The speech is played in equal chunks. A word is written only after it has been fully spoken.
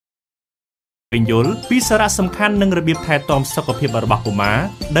បញ្យលពីសារៈសំខាន់និងរបៀបថែទាំសុខភាពរបស់កុមារ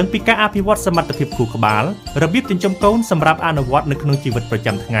ដឹងពីការអភិវឌ្ឍសមត្ថភាពខួរក្បាលរបៀបចិញ្ចឹមកូនសម្រាប់អនុវត្តនៅក្នុងជីវិតប្រ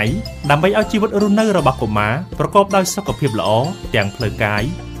ចាំថ្ងៃដើម្បីឲ្យជីវិតរស់នៅរបស់កុមារប្រកបដោយសុខភាពល្អទាំងផ្លូវកាយ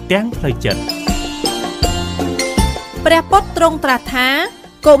ទាំងផ្លូវចិត្តព្រះពុទ្ធទ្រង់ត្រាស់ថា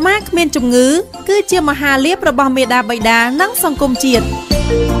កុមារគ្មានជំងឺគឺជាមហាលាភរបស់មេដាបិតានិងសង្គមជាតិ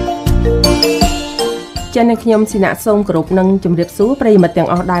ចា៎អ្នកខ្ញុំស៊ីណាសូមគោរពនិងជម្រាបសួរប្រិយមិត្តទាំង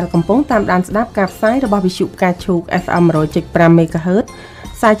អស់ដែលកំពុងតាមដានស្ដាប់ការផ្សាយរបស់វិទ្យុផ្កាឈូក FM 100.5 MHz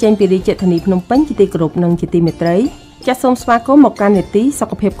ផ្សាយចេញពីរាជធានីភ្នំពេញជាទីគោរពនិងជាទីមេត្រីចាសសូមស្វាគមន៍មកកាន់នេតិសុ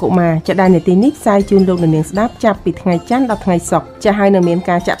ខភាពកុមារចាដែលនេតិនេះផ្សាយជូនលោកអ្នកនាងស្ដាប់ចាប់ពីថ្ងៃច័ន្ទដល់ថ្ងៃសុក្រចាហើយនៅមាន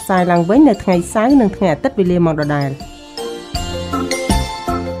ការចាក់ផ្សាយឡើងវិញនៅថ្ងៃសៅរ៍និងថ្ងៃអាទិត្យវេលាម៉ោងដដែល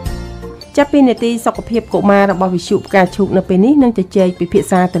ចាប់ពីនេតិសុខភាពកុមាររបស់វិទ្យុផ្កាឈូកនៅពេលនេះនឹងជជែកពិភាក្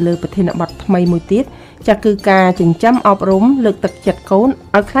សាទៅលើប្រធានបទថ្មីមួយទៀតចាគឺការចិញ្ចឹមអប់រំលើកទឹកចិត្តកូន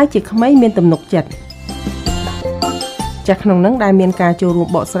ឲ្យក្លាយជាក្មេងមានទំនុកចិត្តចាក្នុងនោះដែលមានការចូលរួម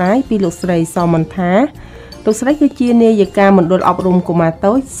បកស្រាយពីលោកស្រីសមនថាលោកស្រីគឺជានាយិកាមណ្ឌលអប់រំកុមារ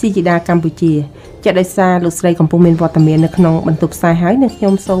តូចស៊ីជីដាកម្ពុជាចាដោយសារលោកស្រីកំពុងមានវត្តមាននៅក្នុងបន្ទប់ផ្សាយហើយនឹងខ្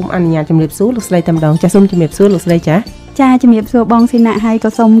ញុំសូមអនុញ្ញាតជម្រាបសួរលោកស្រីតែម្ដងចាសូមជម្រាបសួរលោកស្រីចាជំរាបសួរបងស៊ីណាហើយក៏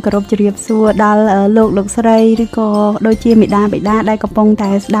សូមគោរពជម្រាបសួរដល់លោកស្រីឬក៏ដូចជាមេដាបិតាដែលកំពុងតែ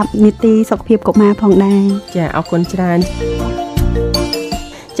ស្ដាប់នីតិសុខភាពកុមារផងដែរចាអរគុណច្រើន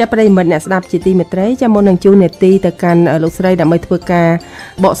ចាប្រិយមិត្តអ្នកស្ដាប់ជាទីមេត្រីចាមុននឹងជួននេតិទៅកាន់លោកស្រីដើម្បីធ្វើការ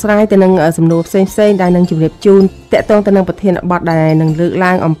បកស្រាយទៅនឹងសំណួរផ្សេងៗដែលនឹងជម្រាបជូនតកតងទៅនឹងប្រធានបទដែលនឹងលើក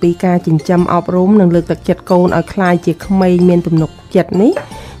ឡើងអំពីការចិញ្ចឹមអប់រំនិងលើកទឹកចិត្តកូនឲ្យក្លាយជាក្មេងមានទំនុកចិត្តនេះ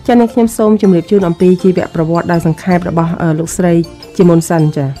ចា៎ខ្ញុំសូមជម្រាបជូនអំពីជីវប្រវត្តិដ៏សង្ខេបរបស់លោកស្រីជាមុនសិន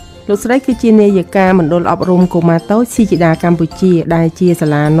ចា៎លោកស្រីគឺជានាយិកាមណ្ឌលអប់រំកុមារតូចស៊ីជីដាកម្ពុជាដែលជាសា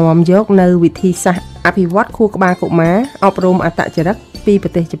លានាំយកនៅវិធីសាស្ត្រអភិវឌ្ឍខួរក្បាលកុមារអប់រំអត្តចរិតពីប្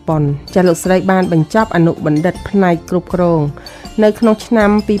រទេសជប៉ុនចា៎លោកស្រីបានបញ្ចប់អនុបណ្ឌិតផ្នែកគ្រប់គ្រងនៅក្នុងឆ្នាំ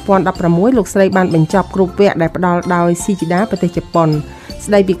2016លោកស្រីបានបញ្ចប់គ្រប់វគ្គដែលផ្ដល់ដោយស៊ីជីដាប្រទេសជប៉ុន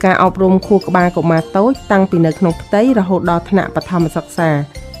ស្ដីពីការអប់រំខួរក្បាលកុមារតូចតាំងពីនៅក្នុងផ្ទៃរហូតដល់ថ្នាក់បឋមសិក្សា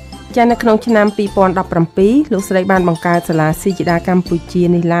ចានៅក្នុងឆ្នាំ2017លោកស្រីបានបង្កើតសាលាស៊ីជីដាកម្ពុជា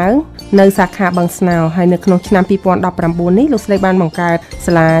នេះឡើងនៅសាខាបឹងស្នោហើយនៅក្នុងឆ្នាំ2019នេះលោកស្រីបានបង្កើត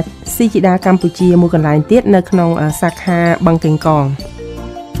សាលាស៊ីជីដាកម្ពុជាមួយកន្លែងទៀតនៅក្នុងសាខាបឹងកេងកង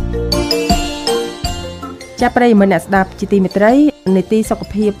ចាប់ប្រិយមិត្តអ្នកស្ដាប់ជាទីមេត្រីនីតិសុខ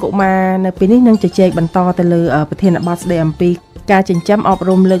ភាពកុមារនៅពេលនេះនឹងជជែកបន្តទៅលើប្រធានបទស្ដីអំពីការចិញ្ចឹមអប់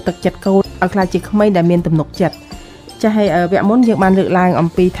រំលើកទឹកចិត្តកូនឲ្យក្លាយជាក្មេងដែលមានទំនុកចិត្តចា៎ហើយវគ្គមុនយើងបានលើកឡើងអំ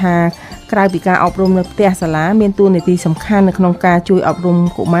ពីថាក្រៅពីការអប់រំនៅផ្ទះសាលាមានតួនាទីសំខាន់នៅក្នុងការជួយអប់រំ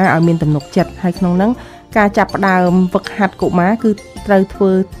កុមារឲ្យមានទំនុកចិត្តហើយក្នុងនោះការចាប់ផ្ដើមហ្វឹកហាត់កុមារគឺត្រូវធ្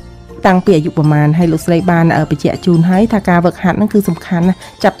វើតាំងពីអាយុប្រមាណហើយលោកស្រីបានបញ្ជាក់ជូនហើយថាការហ្វឹកហាត់ហ្នឹងគឺសំខាន់ណាស់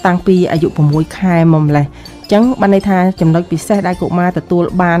ចាប់តាំងពីអាយុ6ខែមកម្លេះអញ្ចឹងបានន័យថាចំណុចពិសេសដែលកុមារទទួល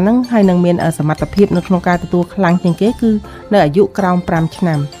បានហ្នឹងហើយនឹងមានសមត្ថភាពនៅក្នុងការទទួលខ្លាំងជាងគេគឺនៅអាយុក្រោម5ឆ្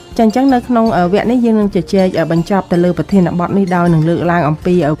នាំអញ្ចឹងនៅក្នុងវគ្គនេះយើងនឹងជជែកបញ្ចប់ទៅលើប្រធានបទនេះដោយនឹងលើកឡើងអំ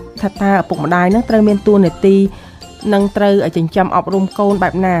ពីថាតើឪពុកម្ដាយនឹងត្រូវមានតួនាទីនឹងត្រូវចិញ្ចឹមអប់រំកូនបែ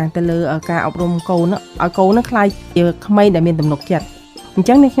បណាទៅលើការអប់រំកូនឲ្យកូននឹងខ្លាយជាក្មេងដែលមានទំនុកចិត្តអញ្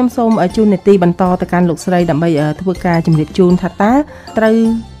ចឹងនេះខ្ញុំសូមជូននាទីបន្តទៅកាន់លោកស្រីដើម្បីធ្វើការជម្រាបជូនថាតើត្រូវ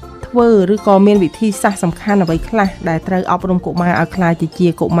ធ្វើឬក៏មានវិធីសាស្ត្រសំខាន់អ្វីខ្លះដែលត្រូវអប់រំកុមារឲ្យខ្លាយជា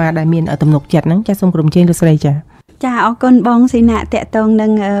កុមារដែលមានទំនុកចិត្តហ្នឹងចាសូមក្រុមជើងលោកស្រីចាចាអរគុណបងស៊ីណាតកតងនឹ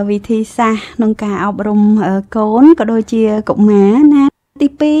ងវិធីសាស្ត្រក្នុងការអប់រំកូនក៏ដូចជាកុមារណាទី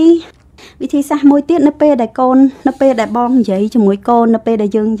2វិធីសាស្ត្រមួយទៀតនៅពេលដែលកូននៅពេលដែលបងនិយាយជាមួយកូននៅពេលដែល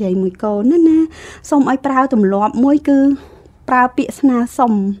យើងនិយាយមួយកូនណាសូមឲ្យប្រើទម្លាប់មួយគឺប្រើពាក្យស្នើ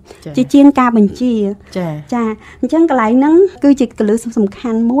សុំជាជាងការបញ្ជាចាអញ្ចឹងកន្លែងហ្នឹងគឺជាកលឹះសំខា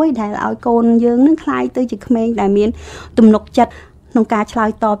ន់មួយដែលឲ្យកូនយើងនឹងคล้ายទៅជាក្មេងដែលមានទំនុកចិត្តក្នុងការឆ្លើយ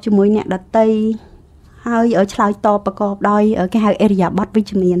តបជាមួយអ្នកដទៃហើយឆ្លើយតបប្រកបដោយគេហៅអរិយាប័ត្រវិជ្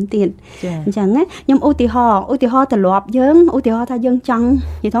ជមានទៀតអញ្ចឹងណាខ្ញុំឧទាហរណ៍ទម្លាប់យើងឧទាហរណ៍ថាយើងចង់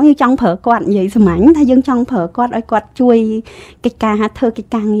និយាយថាយើងចង់ប្រើគាត់និយាយសម្ាញ់ថាយើងចង់ប្រើគាត់ឲ្យគាត់ជួយកិច្ចការធ្វើកិច្ច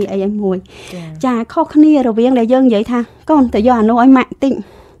ការងារអីឲ្យមួយចាខុសគ្នារវាងដែលយើងនិយាយថាកូនទៅយកអានោះឲ្យម៉ាក់តិច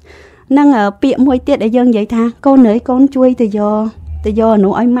និងពាក្យមួយទៀតដែលយើងនិយាយថាកូនអើយកូនជួយទៅយកអា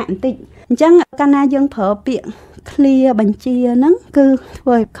នោះឲ្យម៉ាក់បន្តិចអញ្ចឹងកាលណាយើងប្រើពាក្យclear បញ្ជាហ្នឹងគឺធ្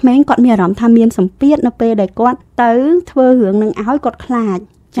វើឲ្យក្មេងគាត់មានអារម្មណ៍ថាមានសម្ពាធនៅពេលដែលគាត់ទៅធ្វើរឿងនឹងឲ្យគាត់ខ្លាច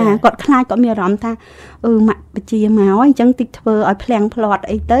ចាគាត់ខ្លាចគាត់មានអារម្មណ៍ថាម៉ាក់បញ្ជាមកអញ្ចឹងតិចធ្វើឲ្យភ្លាំងផ្្លាត់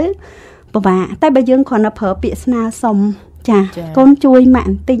អីទៅពិបាកតែបើយើងគ្រាន់តែប្រើពាក្យស្នើសុំ ចាកូនជួយម៉ាក់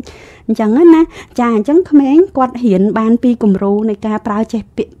បន្តិចអញ្ចឹងណាចាអញ្ចឹងក្មេងគាត់រៀនបានពីគំរូនៃការប្រើចេះ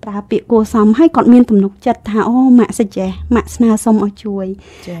ពាក្យប្រើពាក្យគួរសមហើយគាត់មានទំនុកចិត្តថាអូម៉ាក់សិចេះម៉ាក់ស្នើសុំឲ្យជួយ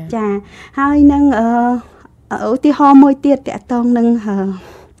ចាហើយនឹងឧទាហរណ៍មួយទៀតតកតងនឹង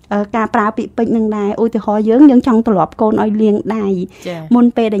ការប្រើពាក្យពេចន៍នឹងដែរឧទាហរណ៍យើងចង់ទ្រព្យកូនឲ្យលាងដៃមុន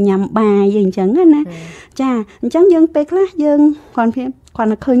ពេលដែលញ៉ាំបាយអញ្ចឹងណាចាអញ្ចឹងយើងពេលខ្លះយើងគាត់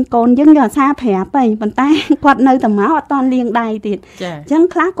ឃើញកូនយើងអាសាប្រាប់ហីប៉ុន្តែគាត់នៅតែមកអត់តន់លាងដៃទៀតអញ្ចឹង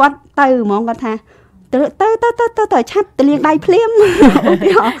ខ្លះគាត់ទៅហ្មងគាត់ថាទៅឆាប់ទៅលាងដៃភ្លាម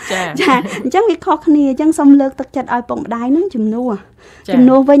ចាអញ្ចឹងវាខុសគ្នាអញ្ចឹងសូមលើកទឹកចិត្តឲ្យពុកម្ដាយនឹងជំ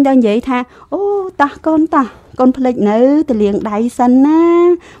នួសវិញទៅនិយាយថាអូតោះកូនភ្លេចនៅទៅលាងដៃសិនណា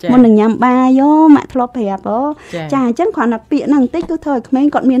មុននឹងញ៉ាំបាយម៉ាក់ធ្លាប់ប្រាប់ចាអញ្ចឹងគ្រាន់តែពាក្យហ្នឹងបន្តិចគឺធ្វើឲ្យក្មេង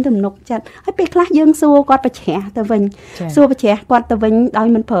គាត់មានទំនុកចិត្តហើយពេលខ្លះយើងសួរគាត់ប្រជ្រះទៅវិញសួរប្រជ្រះគាត់ទៅវិញដោយ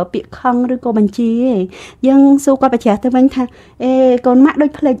មិនប្រើពាក្យខឹងឬក៏បញ្ជាទេយើងសួរគាត់ប្រជ្រះទៅវិញថាកូនម៉ាក់ដូ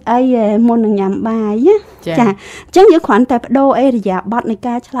ចភ្លេចអីមុននឹងញ៉ាំបាយចាអញ្ចឹងយើងគ្រាន់តែបដូរអេរយាប័តនៃ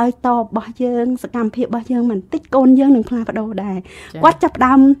ការឆ្លើយតបរបស់យើងសកម្មភាពរបស់យើងបន្តិចកូនយើងនឹងផ្លាស់ប្ដូរដែរគាត់ចាប់ផ្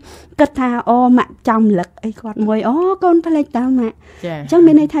ដើមគិតថាអូម៉ាក់ចំលឹកអីគាត់មួយកូនភ្លេចតើម៉ាក់អញ្ចឹង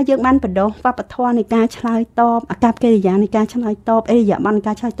មានន័យថាយើងបានបដោះវប្បធម៌នៃការឆ្លើយតបអាកប្បកិរិយានៃការឆ្លើយតបអេរយាប័តនៃ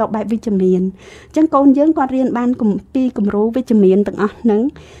ការឆ្លើយតបបែបវិជ្ជមានអញ្ចឹងកូនយើងគាត់រៀនបានពីគំរូវិជ្ជមានទាំងអស់ហ្នឹង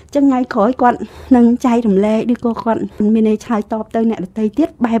អញ្ចឹងថ្ងៃក្រោយគាត់នឹងចែករំលែកឬក៏គាត់មានន័យឆ្លើយតបទៅអ្នកដទៃទៀត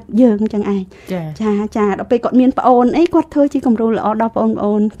បែបយើងអញ្ចឹងឯងចាដល់ពេលគាត់មានប្អូនអីគាត់ធ្វើជាគំរូល្អដល់ប្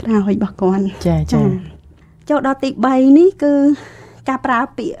អូនក្រោយរបស់គាត់ចាចូលដល់ទី3នេះគឺការប្រើ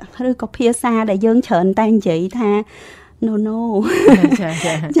ពាក្យឬក៏ភាសាដែលយើងច្រើនតែនិយាយថា no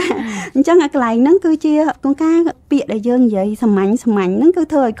ចាអញ្ចឹងអាកន្លែងហ្នឹងគឺជាការពាក្យដែលយើងនិយាយសាមញ្ញហ្នឹងគឺ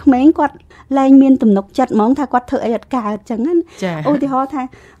ធ្វើឲ្យក្មេងគាត់លែងមានទំនុកចិត្តហ្មងថាគាត់ធ្វើអីអត់កើតអញ្ចឹងណាឧទាហរណ៍ថា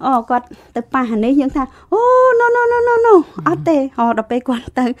គាត់ទៅប៉ះអានេះយើងថាអូ no អត់ទេដល់ពេលគាត់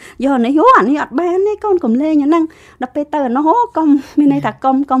ទៅយកអានេះអានេះអត់បានទេកូនកុំលេងអាហ្នឹងដល់ពេលទៅអានោះកុំមានន័យថា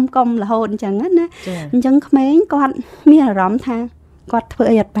កុំរហូតអញ្ចឹងណាអញ្ចឹងក្មេងគាត់មានអារម្មណ៍ថាគាត់ធ្វើ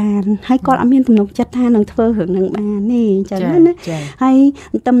អីអត់បានហើយគាត់អត់មានទំនុកចិត្តថានឹងធ្វើរឿងនឹងបានទេអញ្ចឹងណាហើយ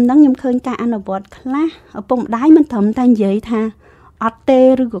តាមហ្នឹងខ្ញុំឃើញការអនុវត្តខ្លះឪពុកម្ដាយមិនត្រឹមតែនិយាយថាអត់ទេ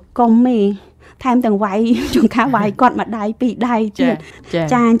ឬក៏កុំទេថែមទាំងវាយជួនកាលវាយគាត់មួយដៃពីរដៃទៀត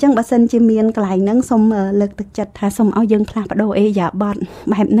ចាអញ្ចឹងបើសិនជាមានកន្លែងហ្នឹងសូមលើកទឹកចិត្តថាសូមឲ្យយើងផ្លាស់ប្ដូរអេរយាប័ត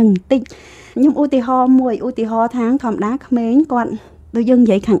បែបហ្នឹងបន្តិចខ្ញុំឧទាហរណ៍ថាធម្មតាក្មេងគាត់ដូចយើងនិ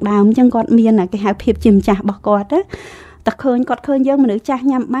យាយខាងដើមអញ្ចឹងគាត់មានគេហៅភាពជាម្ចាស់របស់គាត់ណាតែគាត់ឃើញយើងមនុស្សចាស់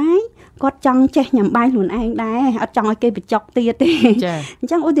ញ៉ាំបាយគាត់ចង់ចេះញ៉ាំបាយខ្លួនឯងដែរអត់ចង់ឲ្យគេបញ្ចុកទៀតទេអ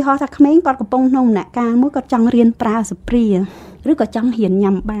ញ្ចឹងឧទាហរណ៍ថាក្មេងគាត់កំពុងក្នុងដំណាក់កាលមួយគាត់ចង់រៀនប្រើសព្រាឬក៏ចង់រៀន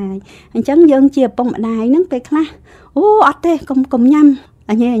ញ៉ាំបាយអញ្ចឹងយើងជាឪពុកម្ដាយហ្នឹងពេលខ្លះអូអត់ទេកុំញ៉ាំ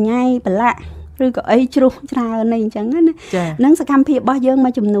អញ៉ៃប្រឡាក់ឬក៏អីជ្រុះច្រើនអីអញ្ចឹងណាហ្នឹងសកម្មភាពរបស់យើងមួ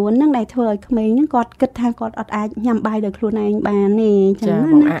យចំនួនហ្នឹងដែលធ្វើឲ្យក្មេងហ្នឹងគាត់គិតថាគាត់អត់អាចញ៉ាំបាយដោយខ្លួនឯងបានទេអញ្ចឹង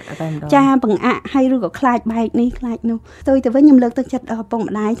ណាចាបង្អាក់ហើយឬក៏ខ្លាចបែកនេះខ្លាចនោះទៅវិញខ្ញុំលើកទឹកចិត្តឪពុក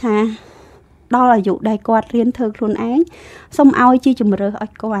ម្ដាយថាដល់អាយុដែលគាត់រៀនធ្វើខ្លួនឯងសូមឲ្យជាជំរើសឲ្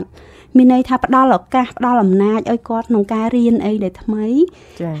យគាត់មានន័យថាផ្ដល់ឱកាសផ្ដល់អំណាចឲ្យគាត់ក្នុងការរៀនអីដែលថ្មី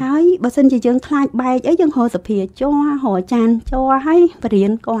ហើយបើសិនជាយើងខ្លាចបែកអីយើងរកសភាជ័ររកចានជ័រហើយបរៀ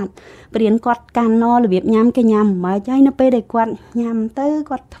នគាត់កាន់ណរបៀបញ៉ាំគេញ៉ាំមិនហើយនៅពេលដែលគាត់ញ៉ាំទៅ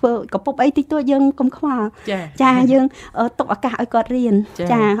គាត់ធ្វើកពុបអីតិចតួចយើងកុំខ្វល់ចាយើងទុកឱកាសឲ្យគាត់រៀន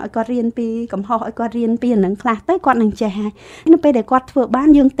ចាឲ្យគាត់រៀនពីកំហុសឲ្យគាត់រៀនពីអានឹងខ្លះទៅគាត់នឹងចេះហើយនៅពេលដែលគាត់ធ្វើបាន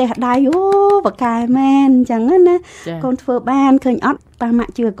យើងទះដៃអូបកែមែនអញ្ចឹងណាកូនធ្វើបានឃើញអត់ប៉ាម៉ា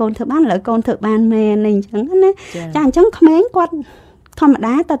ក់ជឿកូនធ្វើបានឥឡូវកូនធ្វើបានមែនអញ្ចឹងណាចាអញ្ចឹងក្មេងគាត់ធម្ម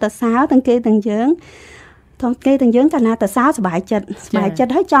តាតើសើទាំងគេទាំងយើងកាលណាតើសើសប្បាយចិត្ត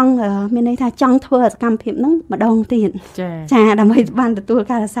ហើយចង់មានន័យថាចង់ធ្វើសកម្មភាពហ្នឹងម្ដងទៀតចាដើម្បីបានទទួល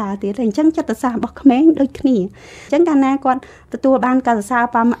ការសរសើរទៀតអញ្ចឹងចិត្តសាស្ត្ររបស់ក្មេងដូចគ្នាអញ្ចឹងកាលណាគាត់ទទួលបានការសរសើរ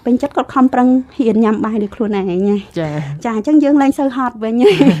ប៉ាម៉ាក់ពេញចិត្តគាត់ខំប្រឹងហ៊ានញ៉ាំបាយដោយខ្លួនឯងចាអញ្ចឹងយើងឡើងសូវហត់វិញ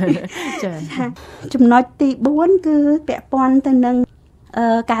ចាចំណុចទី4គឺពាក់ព័ន្ធទៅនឹង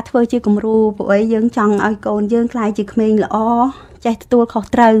ការធ្វើជាគំរូព្រោះអីយើងចង់ឲ្យកូនយើងក្លាយជាក្មេងល្អចេះទទួលខុស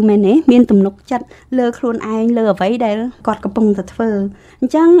ត្រូវមែនទេមានទំនុកចិត្តលើខ្លួនឯងលើអ្វីដែលគាត់កំពុងតែធ្វើអ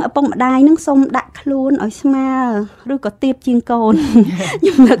ញ្ចឹងឪពុកម្ដាយនឹងសូមដាក់ខ្លួនឲ្យស្មើឬក៏ទាបជាងកូនខ្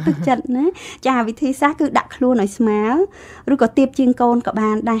ញុំលើកទឹកចិត្តណាចាវិធីសាស្ត្រគឺដាក់ខ្លួនឲ្យស្មើឬក៏ទាបជាងកូនក៏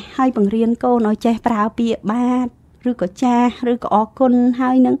បានដែរហើយបង្រៀនកូនឲ្យចេះប្រើពាក្យបាទឬក៏ចាស់ឬក៏អរគុណហើ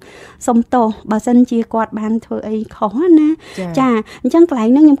យនឹងសុំទោសបើសិនជាគាត់បានធ្វើអីខុសណាចាអញ្ចឹងកន្លែង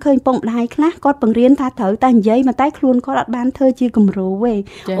ហ្នឹងខ្ញុំឃើញពុកម្ដាយខ្លះគាត់បង្រៀនថាត្រូវតែនិយាយមកតែខ្លួនគាត់អត់បានធ្វើជាគំរូទេ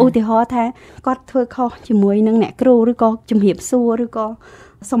ឧទាហរណ៍ថាគាត់ធ្វើខុសជាមួយនឹងអ្នកគ្រូឬក៏ជំរាបសួរឬក៏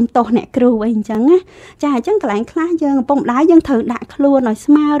សុំទោសអ្នកគ្រូអីអញ្ចឹងណាចាអញ្ចឹងកន្លែងខ្លះយើងកំពុងដែរយើងត្រូវដាក់ខ្លួនឲ្យ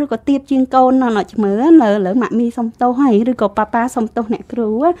ស្មើឬក៏ទៀបជាងកូននៅជំរឿលើម៉ាក់មីសុំទោសហើយឬក៏ប៉ាប៉ាសុំទោសអ្នកគ្រូ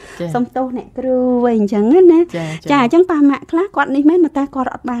សុំទោសអ្នកគ្រូអីអញ្ចឹងណាចាអញ្ចឹងប៉ាម៉ាក់ខ្លះគាត់នេះមែនតែគាត់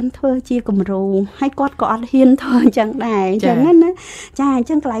អត់បានធ្វើជាគំរូហើយគាត់ក៏អត់ហ៊ានធ្វើអញ្ចឹងដែរអញ្ចឹងណាចាអញ្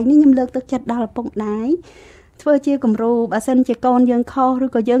ចឹងកន្លែងនេះខ្ញុំលើកទឹកចិត្តដល់ឪពុកម្ដាយធ្វើជាគំរូបើសិនជាកូនយើងខុសឬ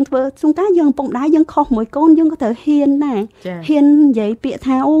ក៏យើងធ្វើស្ទង់តែយើងកំពុងដែរយើងខុសមួយកូនយើងក៏ត្រូវហ៊ានដែរហ៊ាននិយាយពាក្យ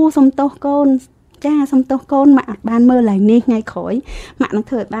ថាអូសុំទោសកូនចាសុំទោសកូនម៉ាក់អត់បានមើលឡើងនេះថ្ងៃក្រោយម៉ាក់នឹង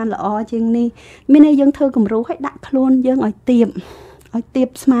ធ្វើឲ្យបានល្អជាងនេះមានន័យយើងធ្វើគំរូឲ្យដាក់ខ្លួនយើងឲ្យទៀប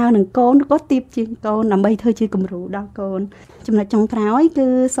ស្មើនឹងកូនឬក៏ទៀបជាងកូនដើម្បីធ្វើជាគំរូដល់កូនចំណុចចុងក្រោយគឺ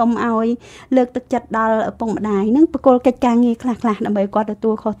សូមឲ្យលើកទឹកចិត្តដល់ឪពុកម្ដាយនឹងបកគលកិច្ចការងារខ្លះៗដើម្បីគាត់ទ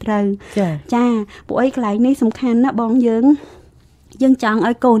ទួលខុសត្រូវចាពួកអីកន្លែងនេះសំខាន់ណាស់បងយើងចង់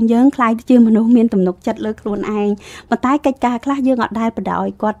ឲ្យកូនយើងខ្លាយទៅជាមនុស្សមានទំនុកចិត្តលើខ្លួនឯងប៉ុន្តែកិច្ចការខ្លះយើងអត់ដែលបដ ாய்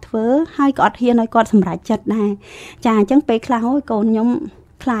គាត់ធ្វើហើយក៏អត់ហ៊ានឲ្យគាត់សម្រេចចិត្តដែរចាអញ្ចឹងពេលខ្លះអូយកូនខ្ញុំ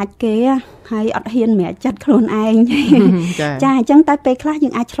ខ្លាចគេហើយអត់ហ៊ានសម្រេចចិត្តខ្លួនឯងចាអញ្ចឹងតែពេលខ្លះយើ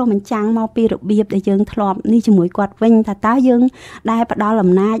ងអាចឆ្លុះបញ្ចាំងមកពីរបៀបដែលយើងធ្លាប់នេះជាមួយគាត់វិញថាតើយើងដែលផ្ដល់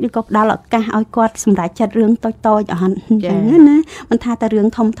អំណាចឬក៏ផ្ដល់ឱកាសឲ្យគាត់សម្រេចចិត្តរឿងតូចៗអត់អញ្ចឹងណាមិនថាតែរឿង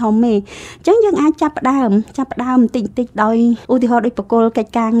ធំទេអញ្ចឹងយើងអាចចាប់ផ្ដើមបន្តិចដោយឧទាហរណ៍ដូចបកគលកិច្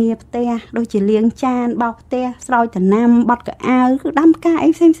ចការងារផ្ទះដូចជាលាងចានបោសផ្ទះស្រោចដំណាំបត់កៅអៅឬដាំផ្កាអី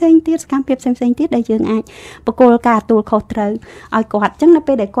ផ្សេងទៀតសកម្មភាពផ្សេងទៀតដែលយើងអាចបកគលការទទួលខុសត្រូវឲ្យគាត់អញ្ចឹងនៅ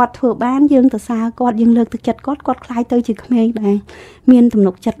ពេលដែលគាត់ធ្វើបានយើងទៅសារគាត់យើងលើកទឹកចិត្តគាត់ខ្លាយទៅជាក្មេងដែរមានទំ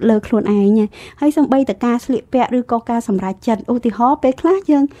នុកចិត្តលើខ្លួនឯងហើយសូម្បីតែការស្លៀកពាក់ឬក៏ការសម្រេចចិត្តឧទាហរណ៍ពេលខ្លះ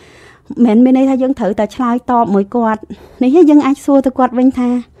យើងមិនមានន័យថាយើងត្រូវតែឆ្លើយតបមួយគាត់នេះយើងអាចសួរទៅគាត់វិញថា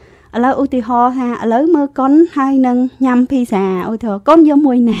ឥឡូវឧទាហរណ៍ថាឥឡូវមើលកុនហើយនឹងញ៉ាំភីសាឧទាហរណ៍កុនយក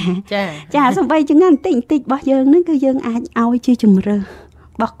មួយណាចាសូម្បីជាងបន្តិចរបស់យើងហ្នឹងគឺយើងអាចឲ្យជាជំរើស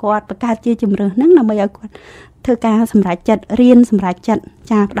របស់គាត់បង្កើតជាជំរើសហ្នឹងដើម្បីឲ្យគាត់ធ្វើការសម្រេចចិត្តរៀនសម្រេចចិត្ត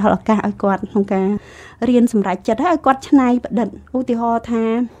ចាផ្ដល់ឱកាសឲ្យគាត់ក្នុងការរៀនសម្រេចចិត្តហើយឲ្យគាត់ច្នៃប្រឌិតឧទាហរណ៍ថា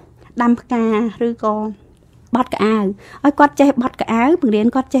ដាំផ្កាឬក៏បត់កៅអៅឲ្យគាត់ចេះបត់កៅអៅបង្រៀន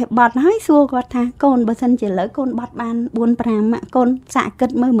គាត់ចេះបត់ហើយសួរគាត់ថាកូនបើសិនជាលើកូនបត់បាន 4-5 កូនសាកគិត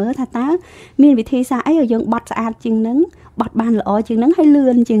មើលថាតើមានវិធីសាស្ត្រអីឲ្យយើងបត់ស្អាតជាងនឹងបត់បានល្អជាងនឹងហើយលឿ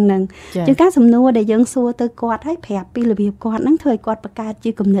នជាងនឹងជាងការសំណួរដែលយើងសួរទៅគាត់ហើយប្រាប់ពីរបៀបគាត់នឹងធ្វើឲ្យគាត់បង្កើត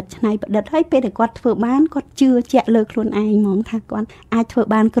ជាគំនិតច្នៃប្រឌិតហើយពេលដែលគាត់ធ្វើបានគាត់ជឿជាក់លើខ្លួនឯងហ្មងថាគាត់អាចធ្វើ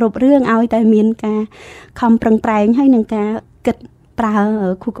បានគ្រប់រឿងឲ្យតែមានការខំប្រឹងប្រែងហើយនឹងការគិតប្រើ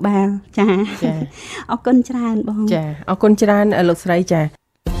ខួរក្បាលចាអរគុណច្រើនបងចាអរគុណច្រើនលោកស្រីចា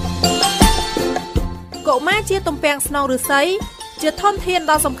កុមារជាទំពាំងស្នងឫស្សីជាធនធាន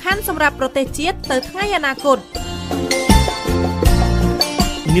ដ៏សំខាន់សម្រាប់ប្រទេសជាតិទៅថ្ងៃអនាគត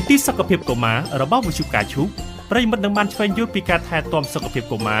នីតិសុខភាពកុមាររបស់វិទ្យុកាឈូកប្រិយមិត្តនឹងបានឆ្វេងយល់ពីការថែទាំសុខភាព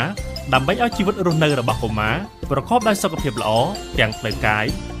កុមារដើម្បីឲ្យជីវិតរស់នៅរបស់កុមារប្រកបដោយសុខភាពល្អទាំងផ្លូវកាយ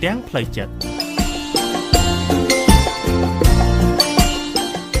ទាំងផ្លូវចិត្ត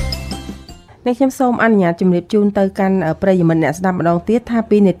នេះខ្ញុំសូមអនុញ្ញាតជម្រាបជូនទៅកាន់ប្រិយមិត្តអ្នកស្ដាប់ម្ដងទៀតថា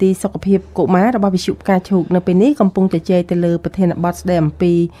ពីនីតិសុខភាពកុមាររបស់វិទ្យុផ្កាឈូកនៅពេលនេះកំពុងជជែកទៅលើប្រធានបទស្ដីអំ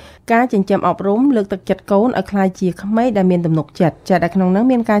ពីការចិញ្ចឹមអប់រំលើកទឹកចិត្តកូនឲ្យក្លាយជាក្មេងដែលមានទំនុកចិត្តចាត់ដែលក្នុងនោះ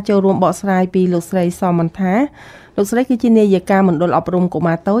មានការចូលរួមបកស្រាយពីលោកស្រីសមន្តាលោកស្រីគឺជានាយិកាមណ្ឌលអប់រំកុ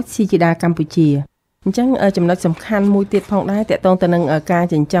មារតូចស៊ីជីដាកម្ពុជាអញ្ចឹងចំណុចសំខាន់មួយទៀតផងដែរតកតងទៅនឹងការ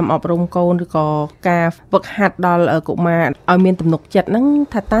ចិញ្ចឹមអប់រំកូនឬក៏ការហ្វឹកហាត់ដល់កុមារឲ្យមានទំនុកចិត្តហ្នឹង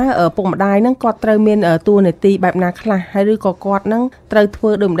ថាតើពុកម្ដាយហ្នឹងគាត់ត្រូវមានតួនាទីបែបណាខ្លះហើយឬក៏គាត់ហ្នឹងត្រូវធ្វើ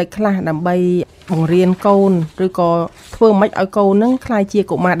ដូចម្ដេចខ្លះដើម្បីបង្រៀនកូនឬក៏ធ្វើម៉េចឲ្យកូនហ្នឹងក្លាយជា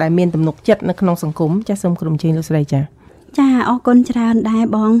កុមារដែលមានទំនុកចិត្តនៅក្នុងសង្គមចាសសូមក្រុមជើងលោកស្រីចាអរគុណច្រើនដែរ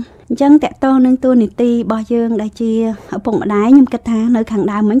បងអញ្ចឹងតកតងនឹងតួនាទីរបស់យើងដែលជាឪពុកម្ដាយខ្ញុំគិតថានៅខាង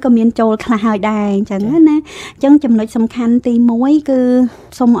ដើមមិញក៏មានចូលខ្លះហើយដែរអញ្ចឹងណាអញ្ចឹងចំណុចសំខាន់ទី1គឺ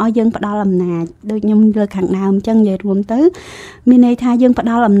សូមឲ្យយើងផ្ដល់អំណាចដូចខ្ញុំលើខាងដើមអញ្ចឹងនិយាយរួមទៅមានន័យថាយើងផ្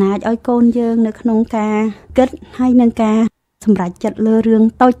ដល់អំណាចឲ្យកូនយើងនៅក្នុងការគិតហើយនឹងការសម្រេចចិត្តលើរឿង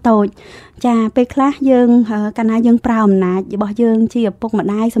តូចចាពេលខ្លះយើងកាលណាយើងប្រើអំណាចរបស់យើងជាឪពុកម្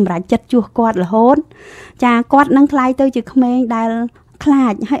ដាយសម្រេចចិត្តជួសគាត់រហូតចាគាត់នឹងខ្លាយទៅជាក្មេងដែលខ្លា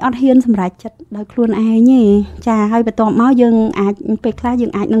ចហើយអត់ហ៊ានសម្រេចចិត្តដោយខ្លួនឯងទេចាហើយបន្ទាប់មកយើងអាចពេលខ្លះយើ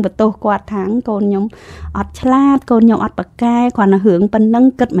ងអាចនឹងបន្ទោសគាត់ថាកូនខ្ញុំអត់ឆ្លាតកូនខ្ញុំអត់ប្រកែគ្រាន់តែរឿងប៉ុណ្ណឹង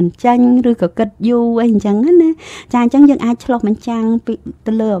គិតមិនចាញ់ឬក៏គិតយូរអីអញ្ចឹងណាចាអញ្ចឹងយើងអាចឆ្លុះបញ្ចាំងពី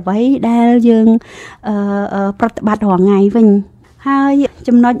ទៅលើអ្វីដែលយើងប្រតិបត្តិរាល់ថ្ងៃវិញហើយ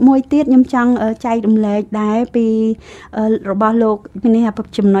ចំណុចមួយទៀតខ្ញុំចង់ចែករំលែកដែរពីរបស់លោកនេះ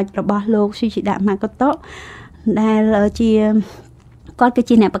ចំណុចរបស់លោកស៊ូជីដាម៉ាកូតូដែលជា គាត់គឺ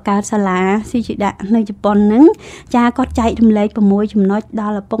ជាអ្នកបង្កើតសាលាស៊ីជីដានៅជប៉ុនហ្នឹងចាគាត់ចែករំលែក6ចំណុចដ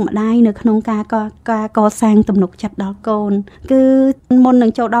ល់ឪពុកម្ដាយនៅក្នុងការកសាងទំនុកចិត្តដល់កូនគឺមុននឹ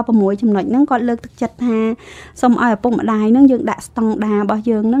ងចូលដល់6ចំណុចហ្នឹងគាត់លើកទឹកចិត្តថាសូមឲ្យឪពុកម្ដាយហ្នឹងយើងដាក់ស្តង់ដាររបស់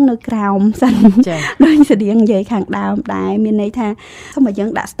យើងហ្នឹងនៅក្រោមសិនដូចស្តៀងនិយាយខាងដើមដែរមានន័យថាសូមឲ្យយើង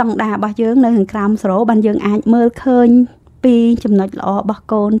ដាក់ស្តង់ដាររបស់យើងនៅខាងក្រោម0បានយើងអាចមើលឃើញពីចំណុចល្អរបស់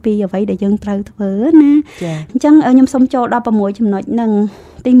កូនពីអ្វីដែលយើងត្រូវធ្វើណាអញ្ចឹងខ្ញុំសូមចូលដល់6ចំណុចហ្នឹង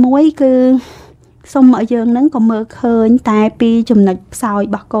ទី1គឺសូមឲ្យយើងហ្នឹងក៏មើលឃើញតែពីចំណុចខ្សោយ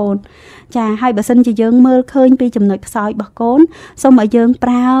របស់កូនចាហើយបើសិនជាយើងមើលឃើញពីចំណុចខ្សោយរបស់កូនសូមឲ្យយើងប្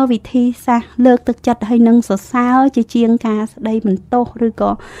រើវិធីសាស្ត្រលើកទឹកចិត្តឲ្យនឹងសរសើរជាជាងការស្ដីបន្ទោសឬ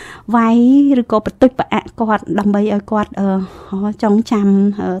ក៏វាយឬក៏បន្ទោចផ្អាក់គាត់ដើម្បីឲ្យគាត់ចងចាំ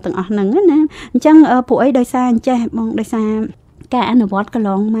ទាំងអស់ហ្នឹងណាអញ្ចឹងពួកអីដោយសារអញ្ចេះបងដោយសារការអនុវត្តកន្ល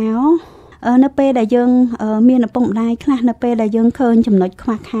ងមកនៅពេលដែលយើងមានឪពុកម្ដាយខ្លះនៅពេលដែលយើងឃើញចំណុចខ្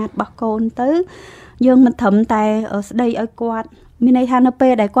វះខាតរបស់កូនទៅយើងមិនត្រឹមតែស្ដីឲ្យគាត់មានន័យថានៅពេ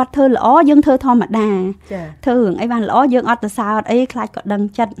លដែលគាត់ធ្វើល្អយើងធ្វើធម្មតាធ្វើរឿងអីបានល្អយើងអត់ទៅសើអត់អីខ្លាចគាត់ដឹង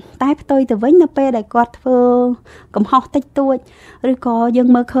ចិត្តតែផ្ទុយទៅវិញនៅពេលដែលគាត់ធ្វើកំហុសតិចតួចឬក៏យើង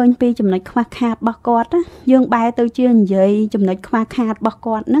មើលឃើញពីចំណុចខ្វះខាតរបស់គាត់យើងបែរទៅជានិយាយចំណុចខ្វះខាតរបស់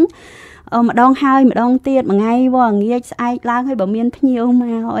គាត់ហ្នឹងម្ដងហើយម្ដងទៀតមួយថ្ងៃវងងាយស្អែកឡើងហើយបើមានភ្ញៀវម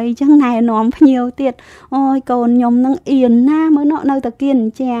កអីចឹងណែនាំភ្ញៀវទៀតអូយកូនខ្ញុំនឹងអៀនណាមើលនៅតែគៀន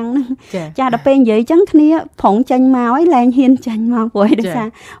ជាងហ្នឹងចាដល់ពេលនិយាយចឹងគ្នាប្រងចេញមកហើយលែងហ៊ានចាញ់មកព្រោះឯដោយសារ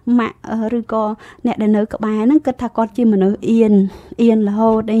ម៉ាក់ឬក៏អ្នកដែលនៅក្បែរហ្នឹងគិតថាគាត់ជាមនុស្សអៀនរ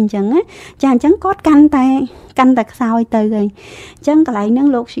ហូតអីអញ្ចឹងណាចាអញ្ចឹងគាត់កាន់តែខ្សោយទៅហើយអញ្ចឹងកន្លែងហ្នឹង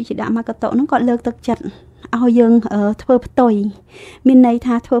លោកស៊ីជីដាម៉ាកាតូហ្នឹងគាត់លើកទឹកចិត្តឲ្យយើងធ្វើផ្ទុយមានន័យ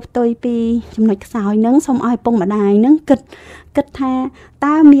ថាធ្វើផ្ទុយពីចំណុចខ្សោយហ្នឹងសូមឲ្យពុកម្ដាយហ្នឹងគិតថា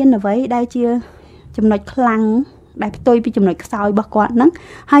តើមានអ្វីដែលជាចំណុចខ្លាំងដែលផ្ទុយពីចំណុចខ្សោយរបស់គាត់ហ្នឹង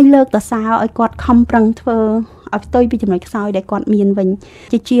ហើយលើកតសើឲ្យគាត់ខំប្រឹងធ្វើឲ្យផ្ទុយពីចំណុចខ្សោយដែលគាត់មានវិញ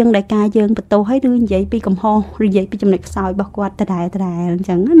ជាជាងដែលការយើងបន្ទោសឲ្យឬនិយាយពីកំហុសឬនិយាយពីចំណុចខ្សោយរបស់គាត់ដដែលអញ្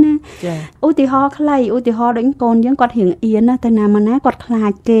ចឹងណាឧទាហរណ៍ខ្លីឧទាហរណ៍ដូចកូនយើងគាត់រៀងអៀនណាទៅណាមកណាគាត់ខ្លា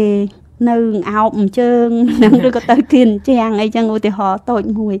ចគេនៅអោបអញ្ជើងហ្នឹងឬក៏ទៅគៀនជាងអីចឹងឧទាហរណ៍តូច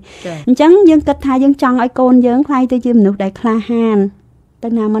មួយអញ្ចឹងយើងគិតថាយើងចង់ឲ្យកូនយើងខ្លាយទៅជាមនុស្សដែលក្លាហានទៅ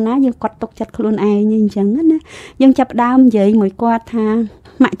ណាមកណាយើងគាត់ទុកចិត្តខ្លួនឯងអញ្ចឹងណាយើងចាប់ដើមនិយាយមួយគាត់ថា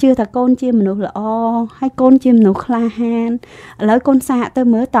ម៉ាក់ជឿថាកូនជាមនុស្សល្អហើយកូនជាមនុស្សក្លាហានឥឡូវកូនសាកទៅ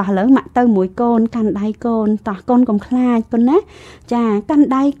មើលតោះឥឡូវម៉ាក់ទៅមួយកូនកាន់ដៃកូនតោះកូនកុំខ្លាចប៉ុណ្ណាចាកាន់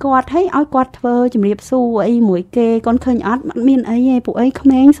ដៃគាត់ឲ្យគាត់ធ្វើជំរាបសួរអីមួយគេកូនឃើញអត់មានអីទេពួកអីក្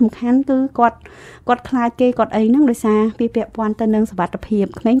មេងសំខាន់គឺគាត់ខ្លាចគេគាត់អីហ្នឹងដោយសារវាពាក់ព័ន្ធទៅនឹងសុវត្ថិភាព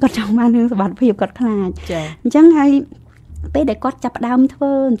ក្មេងគាត់ចង់បាននឹងសុវត្ថិភាពគាត់ខ្លាចអញ្ចឹងហើយពេលដែលគាត់ចាប់ដើមធ្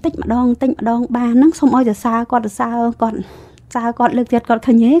វើបន្តិចម្ដងបានហ្នឹងសូមឲ្យសរសើរគាត់លើកទៀតគាត់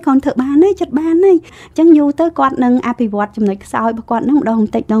ឃើញហេគាត់ធ្វើបានទេចិត្តបានទេអញ្ចឹងយូរទៅគាត់នឹងអភិវឌ្ឍចំណុចខ្សោយរបស់គាត់ហ្នឹងម្ដងប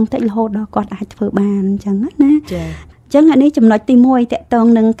ន្តិចរហូតដល់គាត់អាចធ្វើបានអញ្ចឹងណាចាអញ្ចឹងអានេះចំណុចទី1តកតង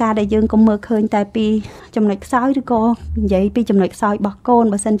នឹងការដែលយើងកុំមើលឃើញតែពីចំណុចខ្សោយឬក៏និយាយពីចំណុចខ្សោយរបស់កូន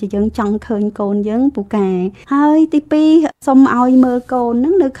បើសិនជាយើងចង់ឃើញកូនយើងពូកែហើយទី2សូមឲ្យមើលកូននឹ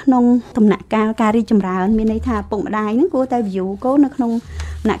ងនៅក្នុងដំណាក់កាលការរីកចម្រើនមានន័យថាពុកម្ដាយនឹងគួរតែ view កូននៅក្នុង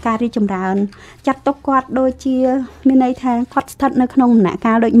ដំណាក់កាលរីកចម្រើនចាត់ទុកគាត់ដូចជាមានន័យថាគាត់ស្ថិតនៅក្នុងដំណាក់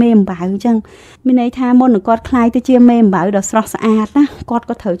កាលដូចមេអំបៅអញ្ចឹងមានន័យថាមុននឹងគាត់ខ្លាយទៅជាមេអំបៅដ៏ស្រស់ស្អាតណាគាត់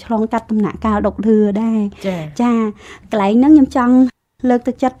ក៏ត្រូវឆ្លងកាត់ដំណាក់កាលដុកឌឿដែរចាកន្លែងហ្នឹងខ្ញុំចង់លើក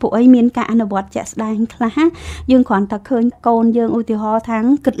ទឹកចិត្តពួកអីមានការអនុវត្តជាក់ស្ដែងខ្លះយើងគ្រាន់តែឃើញកូនយើងឧទាហរណ៍ថា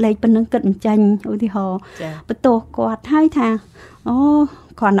គិតលេខប៉ុណ្ណឹងគិតមិនចាញ់ឧទាហរណ៍បន្ទោសគាត់ហើយថាអូ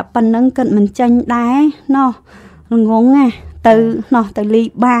គ្រាន់តែប៉ុណ្ណឹងគិតមិនចាញ់ដែរណោះងងណាទៅលី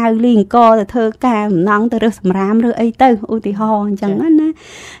បាវលីអង្គទៅធ្វើការដំណងទៅរើសសម្រាមឬអីទៅឧទាហរណ៍អញ្ចឹងណា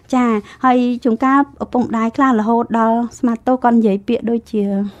ចាហើយជួនកាលឪពុកម្ដាយខ្លះរហូតដល់ស្មាតូគាត់និយាយពាក្យដូចជា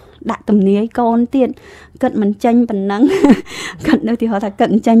ដាក់ទំនាយកូនទៀតគិតមិនចាញ់ប៉ុណ្ណឹងគាត់នៅទីហៅថាគិត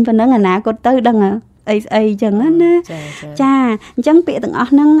មិនចាញ់ប៉ុណ្ណឹងអាណាគាត់ទៅដឹងអីអញ្ចឹងណាចាអញ្ចឹងពាក្យទាំងអស់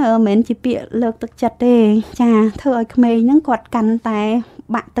ហ្នឹងមិនមែនជាពាក្យលើកទឹកចិត្តទេចាធ្វើឲ្យក្មេងហ្នឹងគាត់កាន់តែ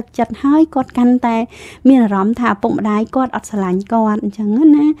បាក់ទឹកចិត្តហើយគាត់កាន់តែមានអារម្មណ៍ថាឪពុកម្ដាយគាត់អត់ស្រឡាញ់គាត់អញ្ចឹង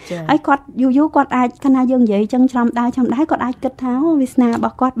ណាហើយគាត់យូរគាត់អាចកាលណាយើងនិយាយអញ្ចឹងច្រំដៅគាត់អាចគិតថាអូវាសនារប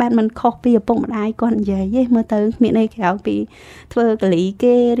ស់គាត់បែបមិនខុសពីឪពុកម្ដាយគាត់និយាយទេមើលទៅគ្មានអីក្រៅពីធ្វើកលី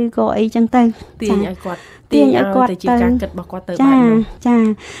គេឬក៏អីចឹងទៅទាញឲ្យគាត់ទៅជាការគិតរបស់គាត់ទៅបែបនោះចា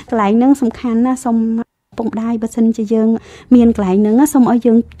កន្លែងហ្នឹងសំខាន់ណាសូមពុកម្ដាយបើសិនជាយើងមានកន្លែងហ្នឹងសូមឲ្យ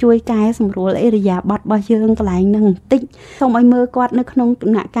យើងជួយកែសម្រួលអេរិយាបថរបស់យើងកន្លែងហ្នឹងបន្តិចសូមឲ្យមើលគាត់នៅក្នុង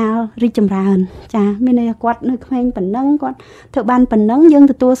ដំណាក់កាលរីកចម្រើនចាមានន័យថាគាត់នៅក្មេងប៉ុណ្ណឹងគាត់ធ្វើបានប៉ុណ្ណឹងយើង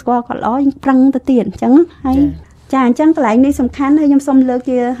ទទួលស្គាល់គាត់ល្អយើងប្រឹងទៅទៀតអញ្ចឹងហើយច ចាអញ្ចឹងកន្លែងនេះសំខាន់ហើយខ្ញុំសូមលើក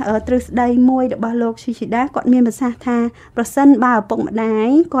ជាទ្រឹស្ដីមួយរបស់លោកឈីឈីដាគាត់មានប្រសាសន៍ថាប្រសិនបើឪពុកម្ដាយ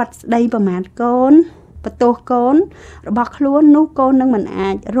គាត់ស្ដីប្រមាថកូនបន្ទោសកូនរបស់ខ្លួននោះកូននឹងមិនអា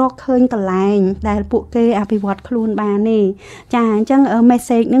ចរកឃើញកន្លែងដែលពួកគេអភិវឌ្ឍខ្លួនបានទេចាអញ្ចឹង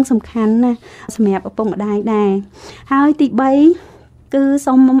message នឹងសំខាន់ណាស់សម្រាប់ឪពុកម្ដាយដែរហើយទី3គឺ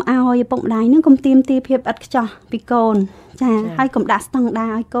សូមឲ្យឪពុកម្ដាយនឹងកុំទាមទារភាពឥតខ្ចោះពីកូនចាហើយកុំដាក់ស្តង់ដា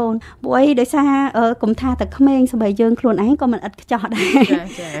រឲ្យកូនព្រោះអីដោយសារកុំថាតែក្មេងស្បែកយើងខ្លួនឯងក៏មិនឥតខ្ចោះដែរ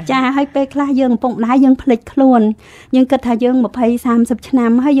ចាហើយពេលខ្លះយើងកំពុងដែរយើងភ្លេចខ្លួនយើងគិតថាយើង20-30ឆ្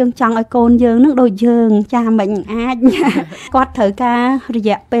នាំហើយយើងចង់ឲ្យកូនយើងនឹងដូចយើងចាមិនអាចគាត់ត្រូវការរ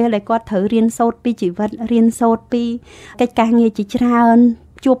យៈពេលដែលគាត់ត្រូវរៀនសូត្រពីជីវិតរៀនសូត្រពីកិច្ចការងារជាច្រើន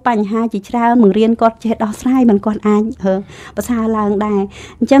ជួបបញ្ហាជាច្រើនបង្រៀនគាត់ចេះដោះស្រាយមិនគាត់អាចប្រសើរឡើងដែរ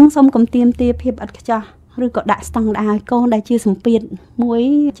អញ្ចឹងសូមកុំទាមទារភាពឥតខ្ចោះឬក៏ដាក់ស្តង់ដារឲ្យកូនដែលជាសម្ពាធមួយ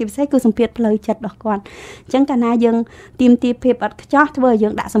ជាពិសេសគឺសម្ពាធផ្លូវចិត្តរបស់គាត់អញ្ចឹងកាលណាយើងទាមទារភាពឥតខ្ចោះធ្វើឲ្យយើ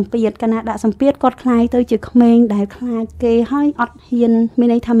ងដាក់សម្ពាធកាលណាដាក់សម្ពាធគាត់ខ្លាយទៅជាក្មេងដែលខ្លាចគេហើយអត់ហ៊ានមាន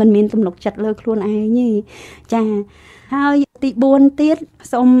ន័យថាមិនមានទំនុកចិត្តលើខ្លួនឯងទេចាហើយទី4ទៀត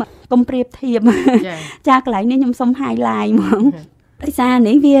សូមកុំប្រៀបធៀបចាកន្លែងនេះខ្ញុំសូម highlight ហ្មងដោយសារ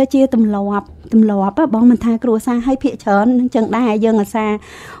នេះវាជាទម្លាប់បងមិនថាគ្រួសារឲ្យភាកច្រើននឹងចឹងដែរយើងអាសា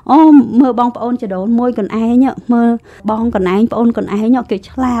អូមើលបងប្អូនចដូនមួយកូនឯងមើលបងកូនឯងប្អូនកូនឯងគេ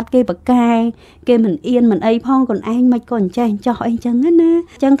ឆ្លាតគេបកែគេមិនអៀនមិនអីផងកូនឯងមិនក៏អញ្ចេះចោះអីចឹងណា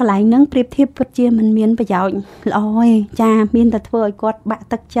ចឹងកន្លែងហ្នឹងប្រៀបធៀបពិតជាមិនមានប្រយោជន៍ល្អទេចាមានតែធ្វើឲ្យគាត់បាក់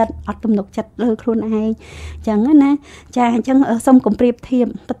ទឹកចិត្តអត់ទំនុកចិត្តលើខ្លួនឯងចឹងណាចាអញ្ចឹងសូមកុំប្រៀបធៀប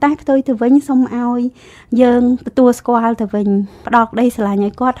ប៉ុន្តែផ្ទុយទៅវិញសូមឲ្យយើងទទួលស្គាល់ទៅវិញផ្ដោតក្តីស្រឡាញ់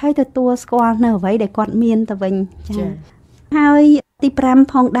ឲ្យគាត់ហើយទទួលស្គាល់នៅអ្វីដែលគាត់មានទៅវិញចាហើយទី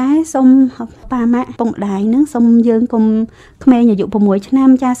5ផងដែរសូមប៉ាម៉ាក់ពុកម្ដាយនឹងសូមយើងកុំក្មេងអាយុ6ឆ្នាំ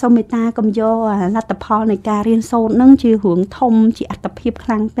ចាសូមមេត្តាកុំយកលទ្ធផលនៃការរៀនសូត្រនឹងជារឿងធំជាអត្តភាពខ្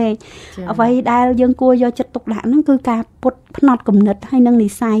លាំងពេកអ្វីដែលយើងគួរយកចិត្តទុកដាក់នឹងគឺការពុតផ្នត់គំនិតហើយនឹងនិ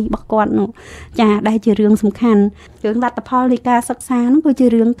ស្ស័យរបស់គាត់នោះចាដែលជារឿងសំខាន់រឿងលទ្ធផលនៃការសិក្សានោះគឺជា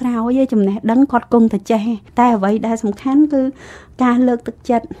រឿងក្រោយឯចំណេះដឹងគាត់គង់តែចេះតែអ្វីដែលសំខាន់គឺការលើកទឹក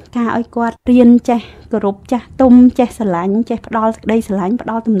ចិត្តការឲ្យគាត់រៀនចេះគោរពចាស់ទុំចេះស្រឡាញ់ចេះផ្ដល់សេចក្តីស្រឡាញ់ផ្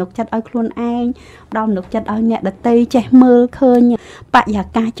ដល់ទំនុកចិត្តឲ្យខ្លួនឯងផ្ដល់ទំនុកចិត្តឲ្យអ្នកដទៃចេះមើលឃើញបរិយា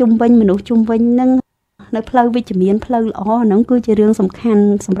កាសជុំវិញមនុស្សជុំវិញនឹងនៅផ្លូវវិជ្ជមានផ្លូវល្អហ្នឹងគឺជារឿងសំខាន់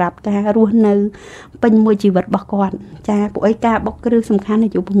សម្រាប់ការរស់នៅពេញមួយជីវិតរបស់គាត់ចាពួកឯការបុកគ្រឹះសំខាន់អា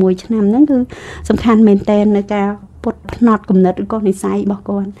យុ6ឆ្នាំហ្នឹងគឺសំខាន់មែនតើនៅការពុតផ្នត់គំនិតឬក៏និស្ស័យរបស់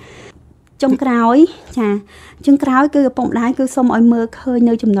គាត់ចុងក្រោយចាចុងក្រោយគឺឪពុកម្ដាយគឺសូមឲ្យមើលឃើញ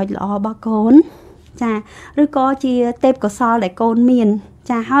នៅចំណុចល្អរបស់កូនចាឬក៏ជាទេពកោសល្យដែលកូនមាន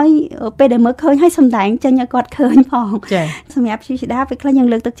ចាហើយពេលដែលមើលឃើញហើយសម្ដែងចេញឲ្យគាត់ឃើញផងសម្រាប់ជីដាពេលខ្លះយើង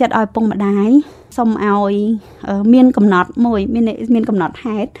លើកទឹកចិត្តឲ្យឪពុកម្ដាយសូមឲ្យមានកំណត់មួយមានកំណត់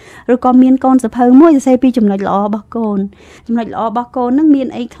ហេតុឬក៏មានកូនសភៅមួយសរសេរពីចំណុចល្អរបស់កូនចំណុចល្អរបស់កូននឹងមាន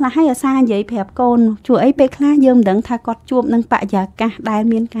អីខ្លះហើយអាសានិយាយប្រាប់កូនជួយអីពេលខ្លះយើងមិនដឹងថាគាត់ជួបនឹងបរិយាកាសដែល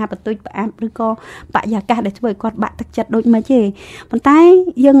មានការបន្ទុចផ្អាប់ឬក៏បរិយាកាសដែលធ្វើឲ្យគាត់បាក់ទឹកចិត្តដូចមិនទេប៉ុន្តែ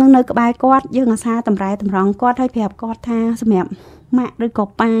យើងនឹងនៅក្បែរគាត់យើងអាសាតម្រែតម្រង់គាត់ហើយប្រាប់គាត់ថាសម្រាប់ម៉ាក់ឬក៏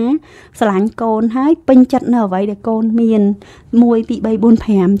ប៉ាស្រឡាញ់កូនហើយពេញចិត្តនៅអ្វីដែលកូនមាន1 2 3 4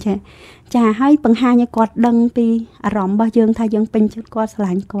 5ចាហើយបង្ហាញឲ្យគាត់ដឹងពីអារម្មណ៍របស់យើងថាយើងពេញចិត្តគាត់ស្រ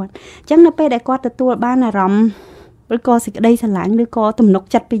ឡាញ់គាត់អញ្ចឹងនៅពេលដែលគាត់ទទួលបានអារម្មណ៍ឬក៏សេចក្តីស្រឡាញ់ឬក៏ទំនុក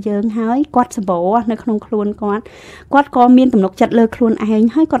ចិត្តពីយើងហើយគាត់សម្បូរនៅក្នុងខ្លួនគាត់ក៏មានទំនុកចិត្តលើខ្លួនឯង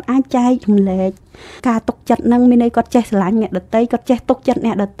ហើយគាត់អាចចែករំលែកការទុកចិត្តនឹងមានន័យគាត់ចេះស្រឡាញ់អ្នកដទៃគាត់ចេះទុកចិត្តអ្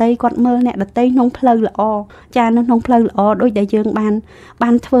នកដទៃគាត់មើលអ្នកដទៃក្នុងផ្លូវល្អចានៅក្នុងផ្លូវល្អដូចដែលយើងបា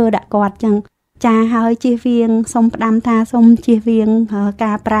នធ្វើដាក់គាត់ចឹងចាហើយជៀសវាងសូមផ្ដាំថាសូមជៀសវាង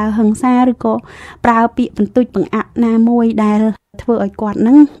ការប្រើហិង្សាឬក៏ប្រើពាក្យបន្ទុចបង្អាក់ណាមួយដែលធ្វើឲ្យគាត់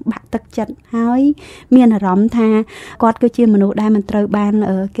នឹងបាក់ទឹកចិត្តហើយមានអារម្មណ៍ថាគាត់គឺជាមនុស្សដែលមិនត្រូវបាន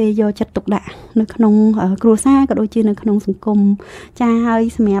គេយកចិត្តទុកដាក់នៅក្នុងគ្រួសារក៏ដូចជានៅក្នុងសង្គមចាហើយ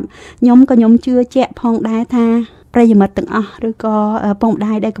សម្រាប់ខ្ញុំជឿជាក់ផងដែរថាប្រិយមិត្តទាំងអស់ឬក៏ពុកម្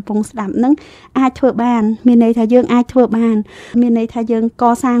ដាយដែលកំពុងស្ដាប់នឹងអាចធ្វើបានមានន័យថាយើងអាចធ្វើបានមានន័យថាយើងក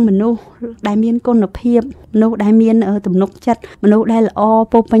សាងមនុស្សដែលមានគុណភាពមនុស្សដែលមានទំនុកចិត្តមនុស្សដែលល្អ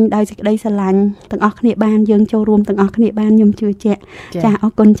ពោពេញដោយសេចក្តីស្រឡាញ់ទាំងអស់គ្នាបានយើងចូលរួមទាំងអស់គ្នាបានខ្ញុំជឿជាក់ចាអ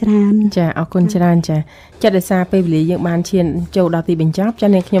រគុណច្រើនចាអរគុណច្រើនចាចិត្តដោយសារពេលវេលាយើងបានឈានចូលដល់ទីបញ្ចប់ចា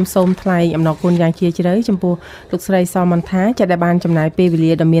នាងខ្ញុំសូមថ្លែងអំណរគុណយ៉ាងជ្រាលជ្រៅចំពោះលោកស្រីសមន្តាចាដែលបានចំណាយពេលវេ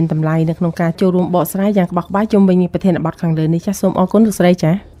លាដ៏មានតម្លៃនៅក្នុងការចូលរួមបកស្រាយយ៉ាងក្បោះក្បាយជុំវិញប្រធានបទខាងលើនេះចាសូមអរគុណលោកស្រី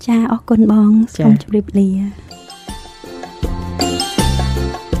ចាអរគុណបងសូមជម្រាបលា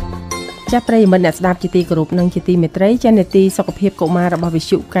ចាប់ប្រិយមិត្តអ្នកស្ដាប់ជាទីគោរពនិងជាទីមេត្រីចា៎នេតិសុខភាពកុមាររបស់វិទ្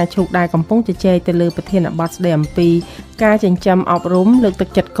យុការឈូកដែលកំពុងជជែកទៅលើប្រធានបទស្ដីអំពីការចិញ្ចឹមអប់រំលើកទឹក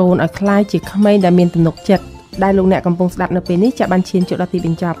ចិត្តកូនឲ្យក្លាយជាក្មេងដែលមានទំនុកចិត្តដែលលោកអ្នកកំពុងស្ដាប់នៅពេលនេះចា៎បានឈានចូលដល់ទីប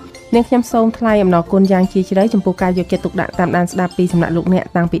ញ្ចប់នាងខ្ញុំសូមថ្លែងអំណរគុណយ៉ាងជ្រាលជ្រៅចំពោះការយកចិត្តទុកដាក់តាមដានស្ដាប់ពីសំណាក់លោកអ្នក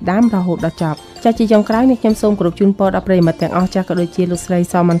តាំងពីដើមរហូតដល់ចប់ចា៎ជាចុងក្រោយនាងខ្ញុំសូមគោរពជូនពរដល់ប្រិយមិត្តទាំងអស់ចា៎ក៏ដូចជាលោកស្រី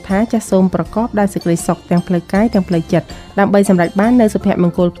សមន្ថាចា៎សូមប្រកបដោយសេចក្តីសុខទាំងផ្លូវកាយទាំងផ្លូវចិត្តដើម្បីសម្រេចបាននូវសុភម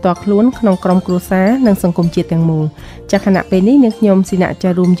ង្គលផ្ទាល់ខ្លួនក្នុងក្រុមគ្រួសារនិងសង្គមជាតិទាំងមូលចា៎ខណៈពេលនេះនាងខ្ញុំស៊ីណា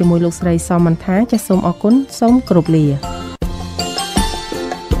ចា៎រួមជាមួយលោកស្រីសមន្ថាចា៎សូមអរគុណសូមគោរពលា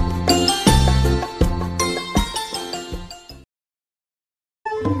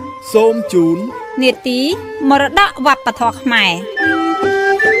សូមជូននេតិមរតកវប្បធម៌ខ្មែរ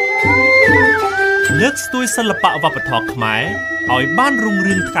លើកស្ទួយសិល្បៈវប្បធម៌ខ្មែរឲ្យបានរុង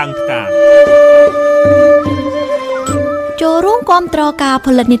រឿងថ្កើងថ្កានចូលរួមគាំទ្រការផ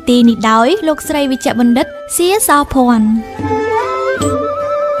លិតនេតិនេះដោយលោកស្រីវិជ្ជបណ្ឌិតសៀសោភ័ណ្ឌ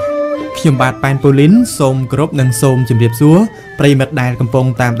ខ្ញុំបាទប៉ែនប៉ូលីនសូមគោរពនិងសូមជម្រាបសួរប្រិយមិត្តដែលកំពុង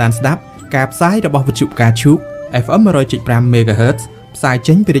តាមដានស្ដាប់ការផ្សាយរបស់វិទ្យុការឈូក FM 100.5 MHz ផ្សាយ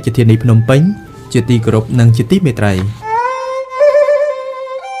ចេញពីរាជធានីភ្នំពេញជាទីគោរពនិងជាទីមេត្រី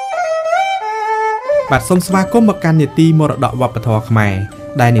បាទសូមស្វាគមន៍មកកាន់នេតិមរតកវប្បធម៌ខ្មែរ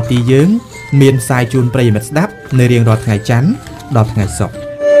ដែលនេតិយើងមានផ្សាយជូនប្រិយមិត្តស្ដាប់នៅរៀងរាល់ថ្ងៃច័ន្ទដល់ថ្ងៃសុក្រ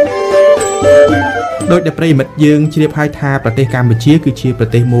ដោយដែលប្រិយមិត្តយើងជ្រាបហើយថាប្រទេសកម្ពុជាគឺជាប្រ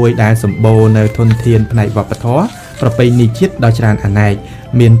ទេសមួយដែលសម្បូរនៅធនធានផ្នែកវប្បធម៌ប្រពៃណីជាតិដ៏ច្រើនអនេក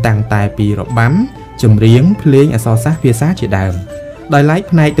មានតាំងតែពីរបាំចម្រៀងភ្លេងអក្សរសាស្ត្រភាសាជាដើមដោយឡែក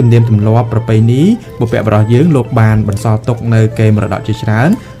ផ្នែកទំនៀមទម្លាប់ប្រពៃណីបុព្វបុរសយើងលោកបានបន្សល់ទុកនៅកេរមរតកជាច្រើន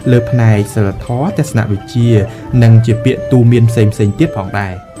លើផ្នែកសិលធម៌ទស្សនវិជ្ជានិងជាពាក្យទូន្មានផ្សេងៗទៀតផងដែ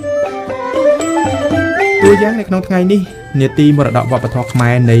រតួយ៉ាងនៅក្នុងថ្ងៃនេះនេតិមរតកវប្បធម៌ខ្មែ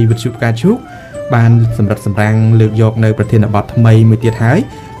រនៃវិទ្យុការឈូកបានសម្រិតសម្រាំងលើកយកនៅប្រធានបទថ្មីមួយទៀតហើយ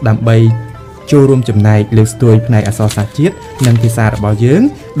ដើម្បីចូលរួមចំណែកលើកស្ទួយផ្នែកអក្សរសាស្ត្រជាតិនិងភាសារបស់យើង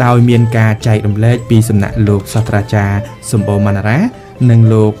ដោយមានការចែករំលែកពីសំណាក់លោកសាស្ត្រាចារ្យសម្បូរម៉ាណារ៉ានិង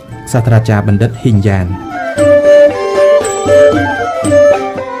លោកសាស្ត្រាចារ្យបណ្ឌិតហ៊ីងយ៉ាន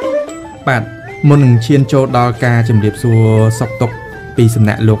បាទមុននឹងឈានចូលដល់ការជម្រាបសួរសុខទុក្ខពីសំ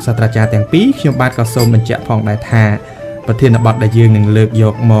ណាក់លោកសាស្ត្រាចារ្យទាំងពីរខ្ញុំបាទក៏សូមបញ្ជាក់ផងដែរថាប្រធានបទដែលយើងនឹងលើកយ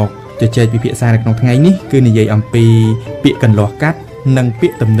កមកជជែកពិភាក្សានៅក្នុងថ្ងៃនេះគឺនិយាយអំពីពាក្យកន្លោះកាត់និងពា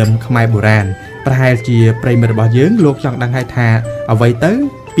ក្យទំនឹមខ្មែរបុរាណប្រហែលជាប្រិយមិត្តរបស់យើងលោកចង់ដឹងហើយថាអ្វីទៅ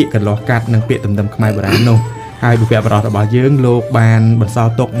ពាក្យកន្លោះកាត់និងពាក្យទំនឹមខ្មែរបុរាណនោះហើយបុព្វបុរសរបស់យើងលោកបានបន្ស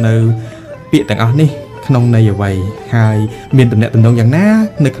ល់ទុកនៅពាក្យទាំងអស់នេះក្នុងន័យអ្វីហើយមានទំនាក់ទំនងយ៉ាងណា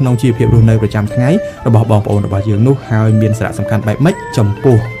នៅក្នុងជីវភាពរស់នៅប្រចាំថ្ងៃរបស់បងប្អូនរបស់យើងនោះហើយមានសារៈសំខាន់បែបម៉េចចំ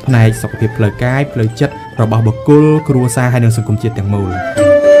ពោះផ្នែកសុខភាពផ្លូវកាយផ្លូវចិត្តរបស់បុគ្គលគ្រួសារហើយនិងសង្គមជាតិទាំងមូល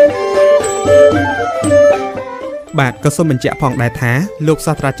បាទក៏សូមបញ្ជាក់ផងដែរថាលោក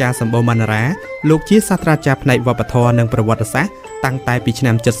សាស្ត្រាចារ្យសម្បូរម៉ាណារ៉ាលោកជាសាស្ត្រាចារ្យផ្នែកវប្បធម៌និងប្រវត្តិសាស្ត្រតាំងតែពីឆ្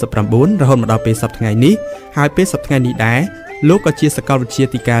នាំ79រហូតមកដល់ពេលសប្តាហ៍ថ្ងៃនេះហើយពេលសប្តាហ៍ថ្ងៃនេះដែរលោកក៏ជាសាកលវិទ្យា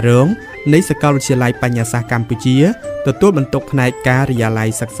ធិការរងនៃសាកលវិទ្យាល័យបញ្ញាសាស្ត្រកម្ពុជាទទួលបន្ទុកផ្នែកការិយាល័យ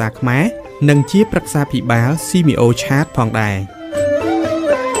សិក្សាខ្មែរនិងជាប្រឹក្សាភិបាល CMO Chat ផងដែរ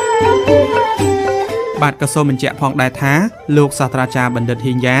បាទក៏សូមបញ្ជាក់ផងដែរថាលោកសាស្ត្រាចារ្យបណ្ឌិត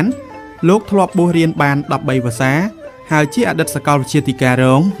ហ៊ីងយ៉ានលោកធ្លាប់បួសរៀនបាន13វស្សាហើយជាអតីតសាកលវិទ្យាធិការរ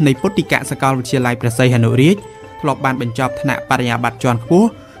ងនៃពុទ្ធិកសាកលវិទ្យាល័យព្រះសីហនុរាជធ្លាប់បានបញ្ចប់ថ្នាក់បរិញ្ញាបត្រជាន់ខ្ពស់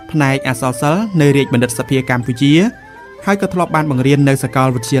ផ្នែកអក្សរសិល្ប៍នៅរាជបណ្ឌិតសភាកម្ពុជាហើយក៏ធ្លាប់បានបង្រៀននៅសាកល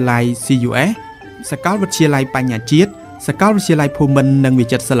វិទ្យាល័យ CUS សាកលវិទ្យាល័យបញ្ញាជាតិសាកលវិទ្យាល័យភូមិន្ទនិងវិ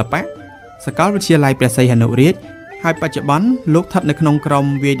ចិត្រសិល្បៈសាកលវិទ្យាល័យព្រះសីហនុរាជហើយបច្ចុប្បន្នលោកស្ថិតនៅក្នុងក្រុម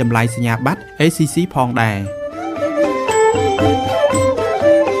វាយតម្លៃសញ្ញាបត្រ ACC ផងដែរ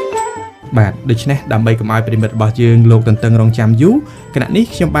បាទដូច្នេះដើម្បីកុំឲ្យប្រិមិត្តរបស់យើងលោកតន្ទឹងរង់ចាំយូរគណៈនេះ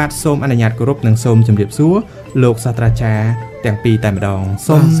ខ្ញុំបាទសូមអនុញ្ញាតគោរពនិងសូមជម្រាបសួរលោកសាស្ត្រាចារ្យទាំងពីរតែម្ដង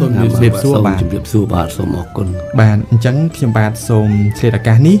សូមជម្រាបសួរបាទជម្រាបសួរបាទសូមអរគុណបាទអញ្ចឹងខ្ញុំបាទសូមឆ្លៀតឱ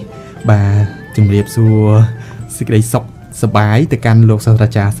កាសនេះបាទជម្រាបសួរសេចក្តីសុខសប្បាយទៅកាន់លោកសាស្ត្រា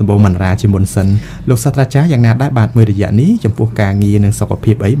ចារ្យសម្បូរម៉ាណារ៉ាជាមុនសិនលោកសាស្ត្រាចារ្យយ៉ាងណាដែរបាទមួយរយៈនេះចំពោះការងារនិងសុខ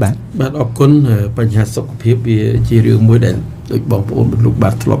ភាពអីបាទអរគុណបញ្ហាសុខភាពវាជារឿងមួយដែលដូចបងប្អូនលោកបា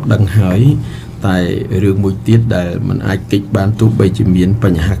ទធ្លាប់ដឹងហើយតែរឿងមួយទៀតដែលมันអាចគេចបានទោះបីជាមានប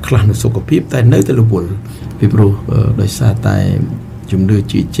ញ្ហាខ្លះនៅសុខភាពតែនៅតែរវល់ពីព្រោះដោយសារតែជំនឿ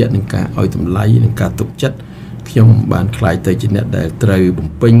ជឿជាក់នឹងការឲ្យតម្លៃនិងការទុកចិត្តខ្ញុំបានខ្លាយទៅជាអ្នកដែលត្រូវបំ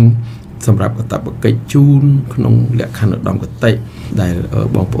ពេញសម្រាប់កាតព្វកិច្ចជូនក្នុងលក្ខខណ្ឌឧត្តមគតិដែល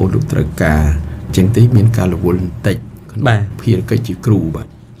បងប្អូនលោកត្រូវការអញ្ចឹងទេមានការរវល់បន្តិចបាទភារកិច្ចជាគ្រូបាទ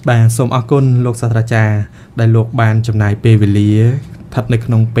សូមអរគុណលោកសាស្ត្រាចារ្យដែលលោកបានចំណាយពេលវេលា ស្ថិតនៅ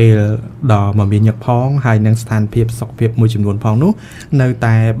ក្នុងពេលដ៏មមាញឹកផងហើយនឹងស្ថានភាពសុខភាពមួយចំនួនផងនោះនៅ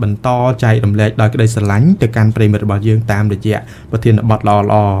តែបន្តចែករំលែកដោយក្តីស្រឡាញ់ទៅកាន់ប្រិយមិត្តរបស់យើងតាមរយៈប្រធានបទល្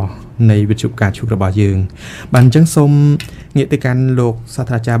អៗនៃវិទ្យុការឈូករបស់យើងបាទអញ្ចឹងសូមងាកទៅកាន់លោកសាស្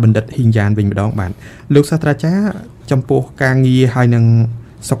ត្រាចារ្យបណ្ឌិតហ៊ីងយ៉ានវិញម្ដងបាទលោកសាស្ត្រាចារ្យចំពោះការងារហើយនឹង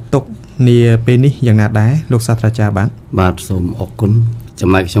សុខទុក្ខនាពេលនេះយ៉ាងណាដែរលោកសាស្ត្រាចារ្យបាទសូមអរគុណចំ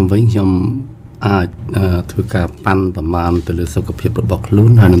ណែកខ្ញុំវិញខ្ញុំអាចធ្វើការប៉ាន់ប្រមាណទៅលើសុខភាពរបស់ខ្លួ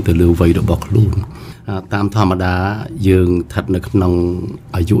នហើយនឹងទៅលើវ័យរបស់ខ្លួនតាមធម្មតាយើងស្ថិតនៅក្នុង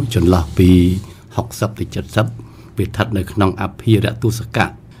អាយុចន្លោះពី60ទៅ70វាស្ថិតនៅក្នុងអភិរតុសកៈ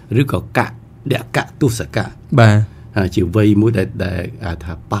ឬក៏កៈទុសកៈបាទជាវ័យមួយដែល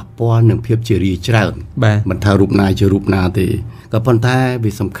ថាប៉ះពាល់នឹងភាពជារាច្រើនមិនថារូបណាជារូបណាទេក៏ប៉ុន្តែ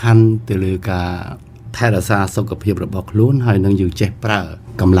វាសំខាន់ទៅលើការថែរក្សាសុខភាពរបស់ខ្លួនហើយនឹងយើងចេះប្រើ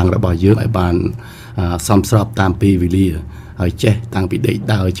កម្លាំងរបស់យើងឲ្យបានសមស្របតាមពេលវេលាហើយចេះតាំងពីដេក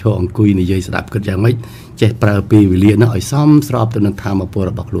ដើរឈរអង្គុយនិយាយស្ដាប់គិតយ៉ាងម៉េចចេះប្រើពេលវេលានោះឲ្យសមស្របទៅនឹងធម៌ពល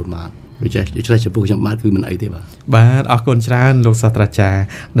របស់ខ្លួនបានដូច្នេះចំពោះខ្ញុំបាទគឺមិនអីទេបាទអរគុណច្រើនលោកសាស្ត្រាចារ្យ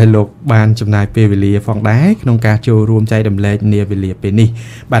ដែលលោកបានចំណាយពេលវេលាផងដែរក្នុងការចូលរួមចែករំលែកនាវេលាពេលនេះ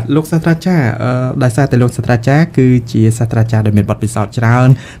បាទលោកសាស្ត្រាចារ្យដោយសារតែលោកសាស្ត្រាចារ្យគឺជាសាស្ត្រាចារ្យដែលមានបទពិសោធន៍ច្រើន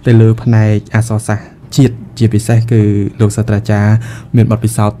ទៅលើផ្នែកអក្សរសាស្ត្រជាតិជាពិសេសគឺលោកសាស្ត្រាចារ្យមានបទ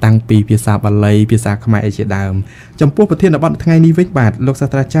ពិសោធន៍តាំងពីភាសាបាលីភាសាខ្មែរជាដើមចំពោះប្រធានបទថ្ងៃនេះវិញបាទលោកសា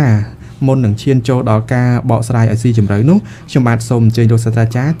ស្ត្រាចារ្យមុននឹងឈានចូលដល់ការបកស្រាយឲ្យស៊ីជម្រៅនោះខ្ញុំបាទសូមអញ្ជើញលោកសាស្ត្រា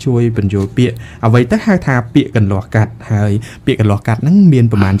ចារ្យជួយបញ្យល់ពាក្យអ្វីទៅហៅថាពាក្យកន្លោះកាត់ហើយពាក្យកន្លោះកាត់ហ្នឹងមាន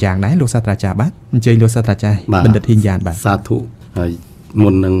ប្រមាណយ៉ាងដែរលោកសាស្ត្រាចារ្យបាទអញ្ជើញលោកសាស្ត្រាចារ្យបណ្ឌិតហ៊ីងយ៉ានបាទសាធុហើយមុ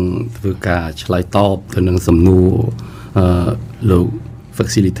ននឹងធ្វើការឆ្លើយតបទៅនឹងសំណួរលោក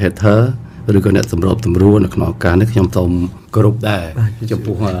facilitator ឬក៏អ្នកសម្របសម្រួលនៅក្នុងឱកាសនេះខ្ញុំសូមគោរពដែរចំ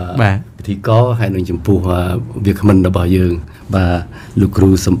ពោះពិធីករហើយនិងចំពោះវាគ្មិនរបស់យើងបាទលោកគ្រូ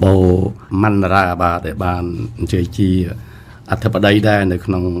សម្បូរមណ្ឌរាបាទដែលបានអញ្ជើញជាអធិបតីដែរនៅ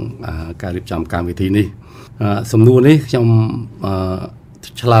ក្នុងការរៀបចំកម្មវិធីនេះសំណួរនេះខ្ញុំ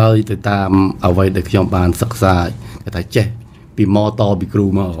ឆ្លើយទៅតាមអ្វីដែលខ្ញុំបានសិក្សាគេថាចេះពីម៉តពីគ្រូ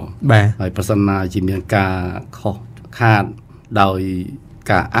មកបាទហើយប្រសិនណាជាមានការខុសខាតដោយ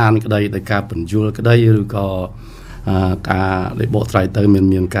ការអានក្តីដោយការបញ្យល់ក្តីឬក៏ការដែលបកស្រាយទៅ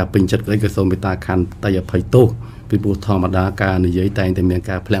មានការពេញចិត្តក្តីក៏សូមមេត្តាខន្តីអភ័យទោសពីព្រោះធម្មតាការនិយាយតែងតែមាន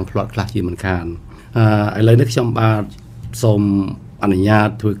ការផ្លាំងផ្្លាត់ខ្លះជាមិនខានឥឡូវនេះខ្ញុំបាទសូមអនុញ្ញាត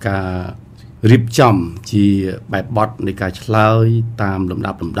ធ្វើការរៀបចំជាបែបបទនៃការឆ្លើយតាមលំ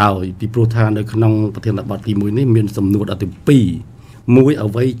ដាប់លំដោយពីព្រោះថានៅក្នុងប្រធានបទទី1នេះមានសំណួរដល់ទី2មួយ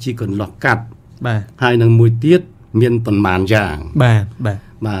អ្វីជាកន្លោះកាត់បាទហើយនឹងមួយទៀតមានប៉ុន្មានយ៉ាងបាទ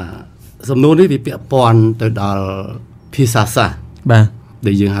សំណួរនេះវាពាក់ព័ន្ធទៅដល់ភាសាសាស្ត្របាទ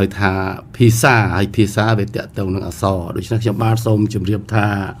ដែលយើងហៅថាភាសាហើយភាសាវាទាក់ទងនឹងអក្សរដូច្នេះខ្ញុំបាទសូមជម្រាបថា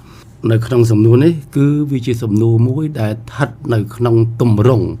នៅក្នុងសំណួរនេះគឺវាជាសំណួរមួយដែលស្ថិតនៅក្នុងទម្រ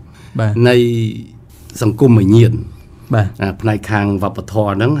ង់នៃសង្គមវិញ្ញាណបាទផ្នែកខាងវប្បធម៌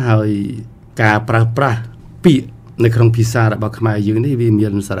ហ្នឹងហើយការប្រើប្រាស់ពាក្យនៅក្នុងភាសារបស់ខ្មែរយើងនេះវាមា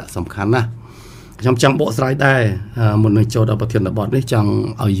នសារៈសំខាន់ណាស់ខ្ញុំចង់បកស្រាយដែរមុននឹងចូលដល់ប្រធានបទនេះចង់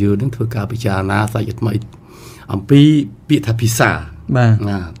ឲ្យយើងនឹងធ្វើការពិចារណាសាច់ថ្មីអំពីពាក្យថាភាសាបា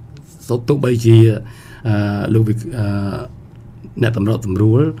ទសូមទោះបីជាលោកអ្នកតម្រូវសម្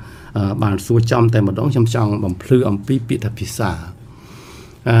រួលបានសួរចំតែម្ដងខ្ញុំចង់បំភ្លឺអំពីពាក្យថាភាសា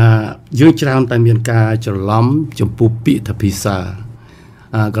យើងច្រើនតែមានការច្រឡំចំពោះពាក្យថាភាសា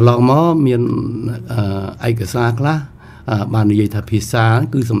កន្លងមកមានឯកសារខ្លះបាននិយាយថាភាសា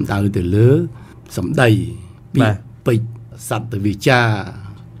គឺសំដៅទៅលើសម្ដីពាក្យពេចន៍សត្វវិចារ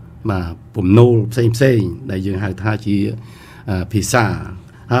បាទពំនូលផ្សេងដែលយើងហៅថាជាភាសា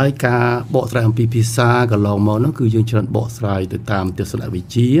ហើយការបកស្រាយអំពីភាសាកន្លងមកនោះគឺយើងច្រើនបកស្រាយទៅតាមទស្សនវិ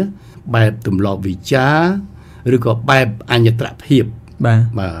ជ្ជាបែបទម្លាប់វិចារឬក៏បែបអញ្ញត្រភាពបា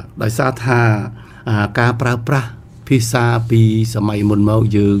ទដោយសារថាការប្រើប្រាស់ភាសាពីសម័យមុនមក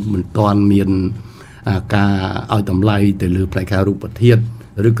យើងមិនទាន់មានការឲ្យតម្លៃទៅលើផ្នែកខាងរូបធាតុ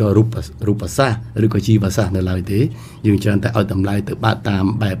ឬក៏រូបសាស្ត្រឬក៏ជីវសាស្ត្រនៅឡើយទេយើងច្រើនតែឲ្យតម្លៃទៅបាត់តាម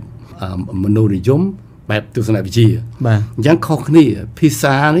បែបមនោនិយមបែបទស្សនវិជ្ជាបាទអញ្ចឹងខុសគ្នាភា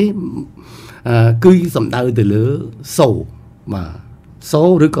សានេះគឺសំដៅទៅលើសូរបាទសូរ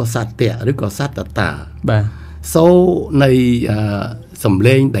ឬក៏សត្យឬក៏សត្យតាបាទសូរនៃសំ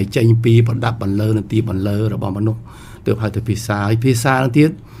ឡេងដែលចេញពីប្រដាប់បន្លឺនិងទីបន្លឺរបស់មនុស្សទើបហៅទៅភាសាហើយភាសាទៀ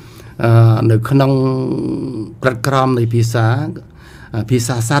តនៅក្នុងក្រិតក្រមនៃភាសា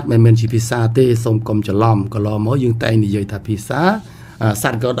សត្វមិនមែនជាភាសាទេសូមកុំច្រឡំកន្លងមកយើងតែងនិយាយថាភាសាស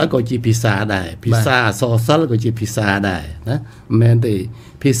ត្វក៏ដោយក៏ជាភាសាដែរភាសាអក្សរសិល្ប៍ក៏ជាភាសាដែរណាមិនមែនទេ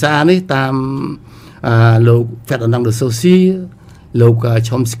ភាសានេះតាមលោក Ferdinand de Saussure លោក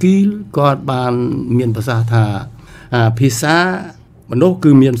Chomsky គាត់បានមានប្រសាសន៍ថាភាសាមនុស្សគឺ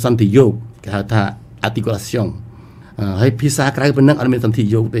មានសន្តិយោគគេហៅថា articulation ហើយភាសាក្រៅប៉ុណ្ណឹងអត់មានសន្តិ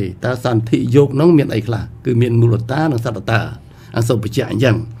យោគទេតើសន្តិយោគនោះមានអីខ្លះគឺមានមូលតានិងសត្តតាអសូវបញ្ជាក់អញ្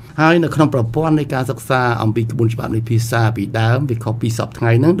ចឹងហើយនៅក្នុងប្រព័ន្ធនៃការសិក្សាអំពីក្បួនច្បាប់នៃភាសាពីដើមវាខុសពីសពថ្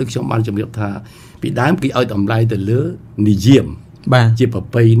ងៃហ្នឹងដូចខ្ញុំបានជម្រាបថាពីដើមគេឲ្យតម្លៃទៅលើនិយមបាទជាប្រ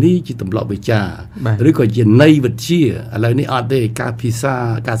ពៃណីជាទម្លាប់វិចារឬក៏ជាន័យវិទ្យាឥឡូវនេះអត់ទេការភាសា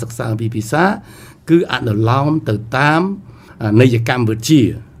ការសិក្សាអំពីភាសាគឺអនុលោមទៅតាមន័យកម្មវិទ្យា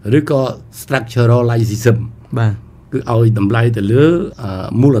ឬក៏ structuralism បាទគឺឲ្យតម្លៃទៅលើ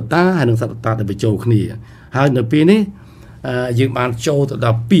មូលតាហើយនិងសត្តតាដែលបញ្ចូលគ្នាហើយនៅពេលនេះយើងបានចូលទៅដ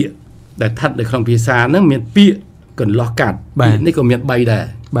ល់ពាក្យដែលស្ថិតនៅក្នុងភាសាហ្នឹងមានពាក្យកន្លោះកាត់ពាក្យនេះក៏មាន3ដែរ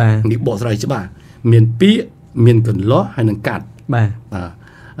បាទនេះបកស្រាយច្បាស់មានពាក្យមានកន្លោះហើយនិងកាត់បាទ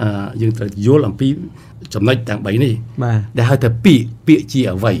យើងត្រូវយល់អំពីចំណុចទាំង3នេះបាទដែលហៅថាពាក្យជា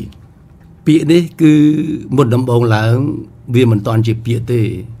អ្វីពាក្យនេះគឺមុនដំបូងឡើងវាមិនតាន់ជាពាក្យទេ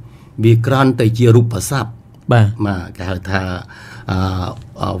វាគ្រាន់តែជារូបស័ព្ទបាទគេហៅថា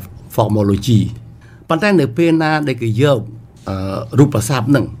formology ប៉ុន្តែនៅពេលណាដែលគេយករូបស័ព្ទ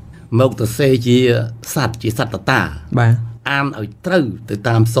ហ្នឹងមកទៅសេជាសត្វជាសត្តតាបាទអានឲ្យត្រូវទៅ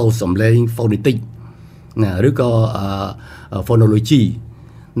តាមសូរសំឡេង phonetic ណាឬក៏ phonology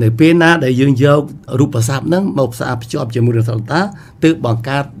នៅពេលណាដែលយើងយករូបស័ព្ទហ្នឹងមកផ្សារភ្ជាប់ជាមួយនឹងសត្តតាទើបបង្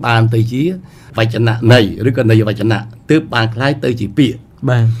កើតបានទៅជាវចនន័យឬក៏ន័យវចនៈទើបបានคล้ายទៅជាពាក្យ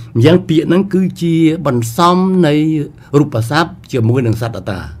បាទអញ្ចឹងពាក្យហ្នឹងគឺជាបន្សំនៃរូបស័ព្ទជាមួយនឹងសត្ត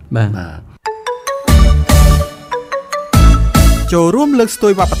តាបាទចូលរួមលើកស្ទួ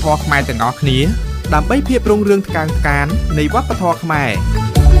យវប្បធម៌ខ្មែរទាំងអស់គ្នាដើម្បីភាពរុងរឿងថ្កើងថ្កាននៃវប្បធម៌ខ្មែរ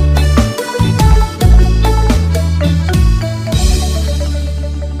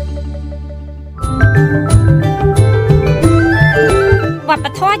វប្ប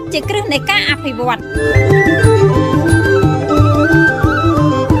ធម៌ជាគ្រឹះនៃការអភិវឌ្ឍ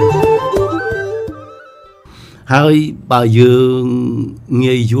ហើយបើយើង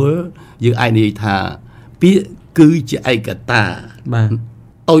ងាយយល់យើងអាចនិយាយថាពាក្យគឺជាឯកតាបាទ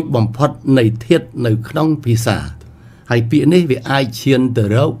អោយបំផុតនៃធាតុនៅក្នុងភាសាហើយពាក្យនេះវាអាចឈានទៅ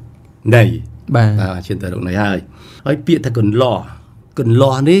រកន័យបាទឈានទៅរកន័យហើយពាក្យថាកន្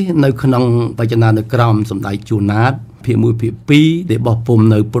លោះនេះនៅក្នុងវចនានុក្រមសម្ដេចជួនណាតភាគ1ភាគ2ដែលបោះពុម្ព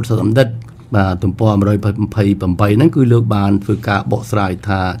នៅពុទ្ធសម្ដិតបាទទំព័រ128ហ្នឹងគឺលោកបានធ្វើការបកស្រាយ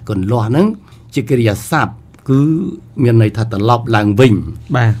ថាកន្លោះហ្នឹងជាកិរិយាសព្ទគឺមានន័យថាត្រឡប់ឡើងវិញ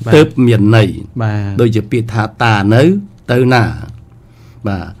បាទទើបមានន័យបាទដូចជាពាក្យថាតានៅទៅណា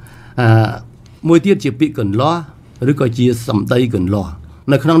បាទមួយទៀតជាពាក្យកន្លោះឬក៏ជាសម្ដីកន្លោះ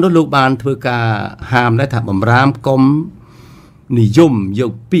នៅក្នុងនោះលោកបានធ្វើការហាមដែរថាបំរាមកុំនិយមយ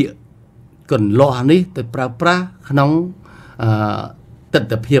កពាក្យកន្លោះនេះទៅប្រើប្រាស់ក្នុងទិ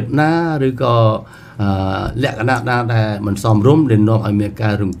ដ្ឋភាពណាឬក៏លក្ខណៈណាដែលមិនសមរម្យដែលនាំឲ្យមានកា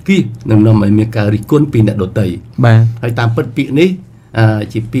ររង្គៀសនិងនាំឲ្យមានការរិះគន់ពីអ្នកដទៃបាទហើយតាមពិតពាក្យនេះ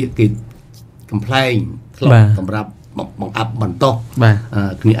ជាពាក្យគេកំ pl ែងធ្លាប់សម្រាប់បង្អាប់បន្តោស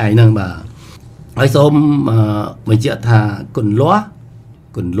គ្នាឯងហ្នឹងបាទហើយសូមបញ្ជាក់ថាកន្លោះ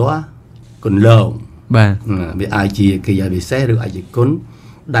កន្លងបាទវាអាចជាកិរិយាវិសេសឬអាចជាគុណ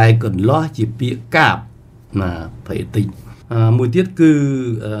ដែលកន្លោះជាពាក្យកាបណាប្រតិតិចមួយទៀតគឺ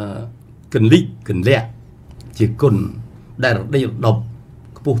កន្លិចកន្លាក់ជាគុណដែលរដេករដប់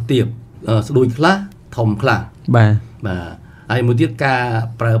ខ្ពស់ទាបស្ដួយខ្លះធំខ្លះបាទហើយមួយទៀតការ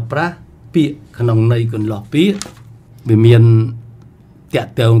ប្រើប្រាស់ពាក្យក្នុងន័យកន្លោះពាក្យវាមានតា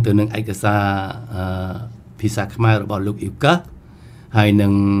ក់ទងទៅនឹងឯកសារភាសាខ្មែររបស់លោកអ៊ីវកាហើយនឹ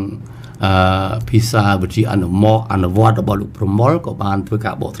ងភាសាវិទ្យាអនុវត្តរបស់លោកប្រមល់ក៏បានធ្វើ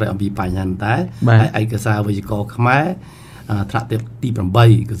ការបកស្រាយអំពីបញ្ហានេះដែរហើយឯកសារវេយ្យាករណ៍ខ្មែរថ្នាក់ទី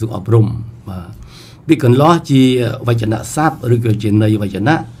8ក្រសួងអប់រំបាទពាក្យកន្លោះជាវចនស័ព្ទឬក៏ជាន័យវច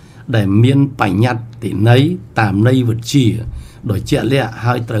នៈដែលមានបញ្ញត្តិន័យតាមន័យវិទ្យាដោយជាក់លាក់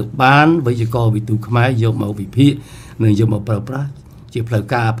ហើយត្រូវបានវេយ្យាករណ៍វិទូខ្មែរយកមកវិភាគនិងយកមកប្រើប្រាស់ជាផ្លូវ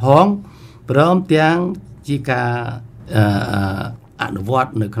ការផងព្រមទាំងជាការអនុវត្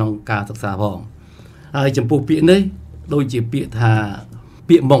តនៅក្នុងការសិក្សាផងហើយចំពោះពាក្យនេះដូចជាពាក្យថា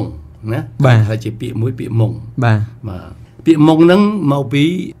ពាក្យមុងណាហើយជាពាក្យមួយពាក្យមុងបាទពាក្យមុងហ្នឹងមកពី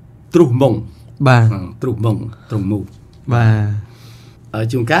ទ្រុសមុងបាទទ្រុសមុងទ្រង់មូបាទ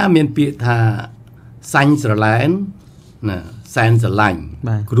ជួនកាលមានពាក្យថាសាញ់ស្រឡែនណាសែនស្រឡាញ់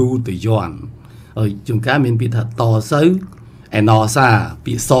គ្រូតយន់ហើយជួនកាលមានពាក្យថាតសូវអេណសា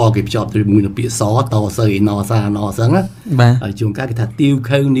ពាក្យសគេភ្ជាប់ជាមួយនឹងពាក្យសតសូវអេណសាណសឹងណាហើយជួនកាលគេថាទាវ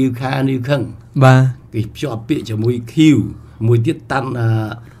ខៅនីវខានីវខឹងបាទគេភ្ជាប់ពាក្យជាមួយឃីវមួយទៀតតា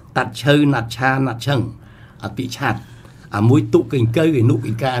ត់ឈើណាត់ឆាណាត់ឆឹងពាក្យឆាត់ អាមួយទុកកេងកើឯនុ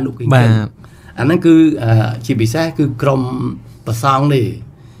កេងកានុកេងកើអាហ្នឹងគឺជាពិសេសគឺក្រុមប្រសងនេះ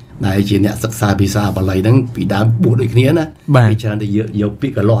ដែលជាអ្នកសិក្សាភាសាបាលីហ្នឹងពីដើមបួសដូចគ្នាណាពីច្រើនតែយកពា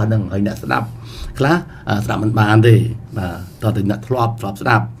ក្យកន្លោះហ្នឹងឲ្យអ្នកស្ដាប់ខ្លះស្ដាប់មិនបានទេបាទតើតែអ្នកធ្លាប់ស្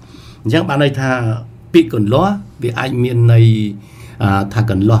ដាប់អញ្ចឹងបានន័យថាពាក្យកន្លោះវាអាចមានន័យថា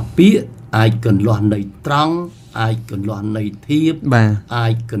កន្លោះពាក្យអាចកន្លោះន័យត្រង់អាចកន្លោះន័យធៀបអា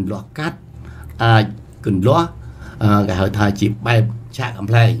ចកន្លោះកាត់អាចកន្លោះគេហៅថាជាបែបឆាកកំ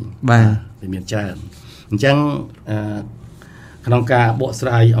pl ែងវាមានច្រើនអញ្ចឹងក្នុងការបកស្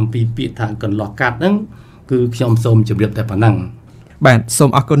រាយអំពីពាក្យថាកន្លោះកាត់ហ្នឹងគឺខ្ញុំសូមជម្រាបតែប៉ុណ្ណឹងបាទសូម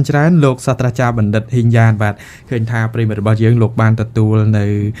អរគុណច្រើនលោកសាស្ត្រាចារ្យបណ្ឌិតហ៊ីងយ៉ានបាទឃើញថាប្រិយមិត្តរបស់យើងលោកបានទទួលនៅ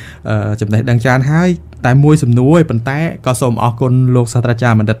ចំណេះដឹងច្រើនហើយតែមួយសំណួរឯប៉ុន្តែក៏សូមអរគុណលោកសាស្ត្រាចា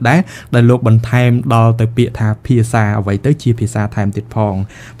រ្យបណ្ឌិតដែរដែលលោកបន្ថែមដល់ទៅពាក្យថាភាសាអ្វីទៅជាភាសាថែមទៀតផង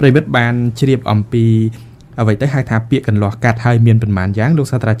ប្រិយមិត្តបានជ្រាបអំពីអ្វីទៅហៅថាពាក្យកន្លោះកាត់ហើយមានប្រមាណយ៉ាងលោក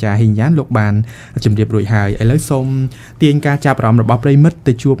សាស្ត្រាចារ្យហ៊ីងយ៉ានលោកបានជម្រាបរួចហើយឥឡូវសូមទាញការចាប់អារម្មណ៍របស់ប្រិយមិត្ត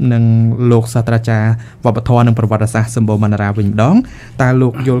ទៅជួបនឹងលោកសាស្ត្រាចារ្យវប្បធម៌និងប្រវត្តិសាស្ត្រសម្បូរមណ្ឌរាវិញម្ដងតើលោ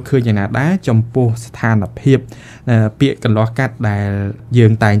កយល់ឃើញយ៉ាងណាដែរចំពោះស្ថានភាពពាក្យកន្លោះកាត់ដែលយើ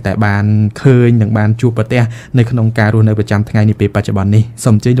ងតែងតែបានឃើញនិងបានជួបប្រទះនៅក្នុងការរស់នៅប្រចាំថ្ងៃនេះពេលបច្ចុប្បន្ននេះ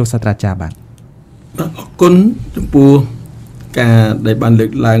សូមអញ្ជើញលោកសាស្ត្រាចារ្យបាទអរគុណចំពោះការដែលបានលើ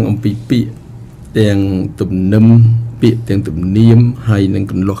កឡើងអំពីពាក្យទាំងទំនឹមពាក្យទាំងទំនៀមហើយនឹង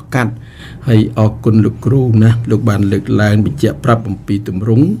កន្លោះកាត់ហើយអរគុណលោកគ្រូណាលោកបានលើកឡើងបញ្ជាក់ប្រាប់អំពីទម្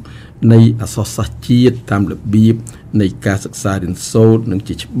រង់នៃអក្សរសាស្ត្រជាតិតាមរបៀបនៃការសិក្សារៀនសូត្រនិង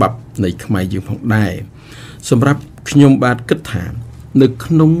ជាច្បាប់នៃខ្មែរយើងផងដែរសម្រាប់ខ្ញុំបាទគិតថានៅ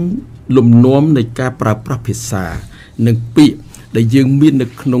ក្នុងលំនាំនៃការប្រើប្រាស់ភាសានិងពាក្យដែលយើងមាននៅ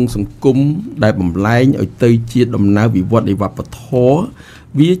ក្នុងសង្គមដែលបំលែងឲ្យទៅជាដំណើរវិវត្តនៃវប្បធម៌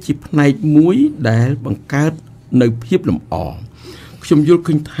វាជាផ្នែកមួយដែលបង្កើតនៅភាពលំអខ្ញុំយល់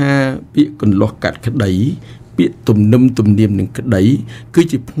ឃើញថាពាក្យកន្លោះកាត់ក្តីពាក្យទំនឹមទំនៀមនឹងក្តីគឺ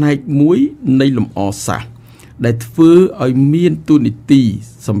ជាផ្នែកមួយនៃលំអសាស្ត្រដែលធ្វើឲ្យមានទូនីតិ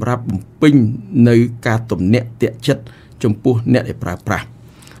សម្រាប់បំពេញនៅការទំនាក់ទាក់ចិត្តចំពោះអ្នកដែលប្រើប្រាស់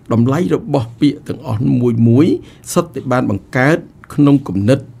តម្លៃរបស់ពាក្យទាំងអស់មួយសុទ្ធតែបានបង្កើតក្នុងគំ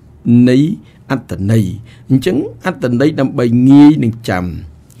និតនៃអត្តន័យអញ្ចឹងអត្តន័យដើម្បីងាយនឹងចាំ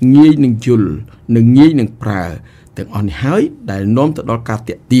ងាយនឹងយល់និងងាយនឹងប្រើទាំងអស់នេះហើយដែលនាំទៅដល់ការ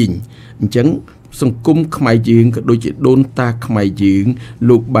តាក់ទាញអញ្ចឹងសង្គមខ្មែរយើងក៏ដូចជាដូនតាខ្មែរយើង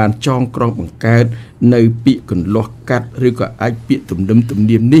លោកបានចងក្រងបង្កើតនៅពាក្យកន្លោះកាត់ឬក៏អាចពាក្យទំនឹមទំ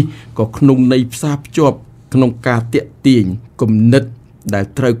នៀមនេះក៏ក្នុងន័យផ្សារភ្ជាប់ក្នុងការតាក់ទាញគំនិតដែល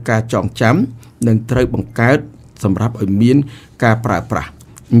ត្រូវការចងចាំនិងត្រូវបង្កើតសម្រាប់ឲ្យមានការប្រើប្រាស់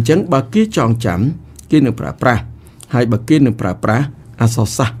អញ្ចឹងបើគេចងចាំគេនឹងប្រើប្រាស់ហើយបើគេនឹងប្រើប្រាស់អក្សរ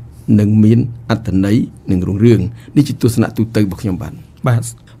សាស្ត្រនឹងមានអត្ថន័យនិងរុងរឿងនេះជាទស្សនៈទូទៅរបស់ខ្ញុំ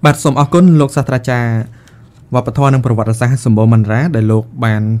បាទសូមអរគុណលោកសាស្ត្រាចារ្យវប្បធម៌និងប្រវត្តិសាស្ត្រសម្បូរមណ្ឌរាដែលលោក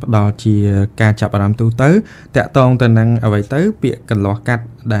បានផ្ដល់ជាការចាប់អារម្មណ៍ទូទៅតាក់ទងទៅនឹងអ្វីទៅពាក្យកន្លោះកាត់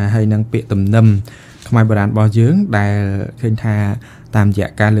ដែលហើយនឹងពាក្យទំនឹមខ្មែរបុរាណរបស់យើងដែលឃើញថាតាមរយៈ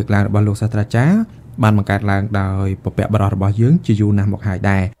ការលើកឡើងរបស់លោកសាស្ត្រាចារ្យបានបង្កើតឡើងដោយពពកបរិះរបស់យើងជាយូរណាស់មកហើយ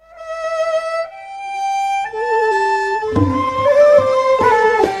ដែរ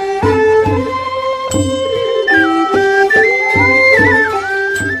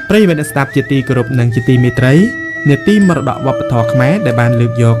ប្រិយមិត្តស្ដាប់ជាទីគោរពនិងជាទីមេត្រីនេតិមរតកវប្បធម៌ខ្មែរដែលបានលើ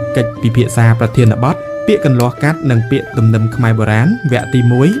កយកកិច្ចពិភាក្សាប្រធានបទពាក្យកន្លោះកាត់និងពាក្យទំនឹមខ្មែរបុរាណវគ្គទី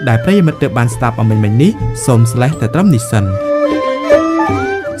1ដែលប្រិយមិត្តទើបបានស្ដាប់អំបញ្ញមិញនេះសូមស្លេះតែត្រឹមនេះសិន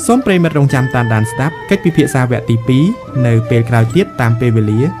សូមប្រិយមិត្តរងចាំតាមដានស្ដាប់កិច្ចពិភាក្សាវគ្គទី2នៅពេលក្រោយទៀតតាមពេលវេ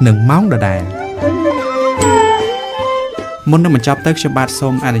លានិងម៉ោងដដែលមុននឹងបញ្ចប់ទៅខ្ញុំបាទសូ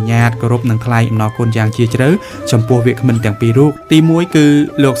មអនុញ្ញាតគោរពនិងថ្លែងអំណរគុណយ៉ាងជ្រាលជ្រៅចំពោះវាគ្មិនទាំងពីររូបទី1គឺ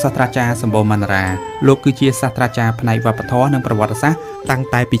លោកសាស្ត្រាចារ្យសម្បូរមណ្ឌរាលោកគឺជាសាស្ត្រាចារ្យផ្នែកវប្បធម៌និងប្រវត្តិសាស្ត្រតាំង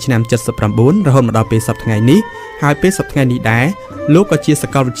តែពីឆ្នាំ79រហូតមកដល់ពេលសប្តាហ៍ថ្ងៃនេះហើយពេលសប្តាហ៍ថ្ងៃនេះដែរលោកក៏ជាសា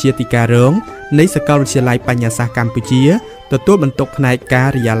កលវិទ្យាធិការរងនៃសាកលវិទ្យាល័យបញ្ញាសាស្ត្រកម្ពុជាទទួលបន្ទុកផ្នែកកា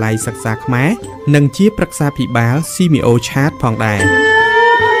រិយាល័យសិក្សាខ្មែរនិងជាប្រឹក្សាភិបាល CMO Chat ផងដែរ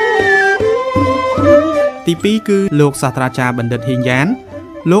ទី2គឺលោកសាស្ត្រាចារ្យបណ្ឌិតហ៊ីងយ៉ាន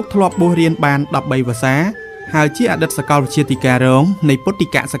លោកធ្លាប់បួសរៀនបាន13វស្សាហើយជាអតីតសាកលវិទ្យាធិការរងនៃពុទ្ធិ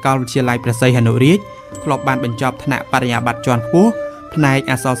កសាកលវិទ្យាល័យព្រះសីហនុរាជធ្លាប់បានបញ្ចប់ថ្នាក់បរិញ្ញាបត្រជាន់ខ្ពស់ផ្នែក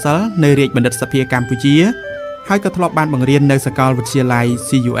អក្សរសិល្ប៍នៅរាជបណ្ឌិតសភាកម្ពុជាហើយក៏ធ្លាប់បានបង្រៀននៅសាកលវិទ្យាល័យ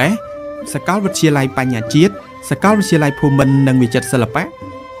CUS សាកលវិទ្យាល័យបញ្ញាជាតិសាកលវិទ្យាល័យភូមិន្ទនិងវិចិត្រសិល្បៈ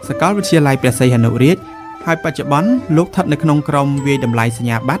សាកលវិទ្យាល័យព្រះសីហនុរាជហើយបច្ចុប្បន្នលោកស្ថិតនៅក្នុងក្រុមវាយតម្លៃសញ្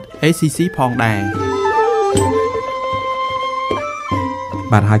ញាបត្រ ACC ផងដែរ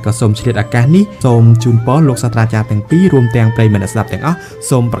បាទហើយក៏សូមឆ្លៀតឱកាសនេះសូមជូនពរលោកសាស្ត្រាចារ្យទាំងពីររួមទាំងប្រិយមិត្តអ្នកស្ដាប់ទាំងអស់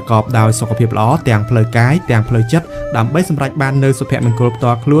សូមប្រកបដោយសុខភាពល្អទាំងផ្លូវកាយទាំងផ្លូវចិត្តដើម្បីសម្រេចបាននូវសុភមង្គលផ្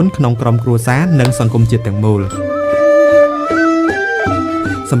ទាល់ខ្លួនក្នុងក្រុមគ្រួសារនិងសង្គមជាតិទាំងមូល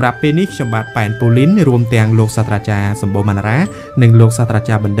សម្រាប់ពេលនេះខ្ញុំបាទប៉ែនពូលីនរួមទាំងលោកសាស្ត្រាចារ្យសម្បូរមណ្ឌរានិងលោកសាស្ត្រា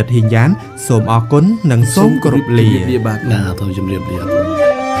ចារ្យបណ្ឌិតហ៊ីងយ៉ានសូមអរគុណនិងសូមគោរពលាបាទណាសូមជម្រាបលា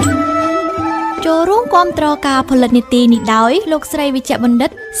ចូលរួមគាំទ្រការផលិតនីតិនេះដោយលោកស្រីវិជ្ជបណ្ឌិត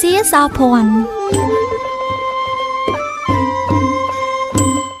សៀសោភ័ណ្ឌ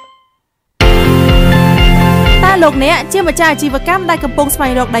លោកអ្នកជាម្ចាស់អាជីវកម្មដែលកំពុងស្វែ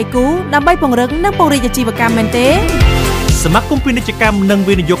ងរកដៃគូដើម្បីពង្រឹងនិងពង្រីកអាជីវកម្មមែនទេសមាគមពាណិជ្ជកម្មនិង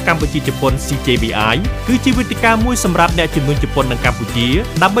វិនិយោគកម្ពុជាជប៉ុន CJBI គឺជាវេទិកាមួយសម្រាប់អ្នកជំនាញជប៉ុននិងកម្ពុជា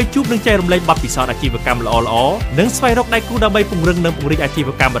ដើម្បីជួបនិងចែករំលែកបទពិសោធន៍អាជីវកម្មល្អៗនិងស្វែងរកដៃគូដើម្បីពង្រឹងនិងពង្រីកអាជីវ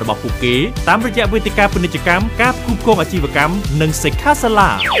កម្មរបស់ពួកគេតាមរយៈវេទិកាពាណិជ្ជកម្មការផ្គូផ្គងអាជីវកម្មនិងសិក្ខាសាលា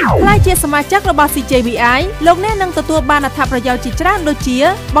ផ្លាយជាសមាជិករបស់ CJBI លោកអ្នកនឹងទទួលបានអត្ថប្រយោជន៍ជាច្រើនដូចជា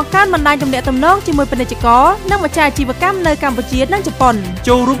បង្កើនបណ្ដាញទំនាក់ទំនងជាមួយពាណិជ្ជករនិងម្ចាស់អាជីវកម្មនៅកម្ពុជានិងជប៉ុន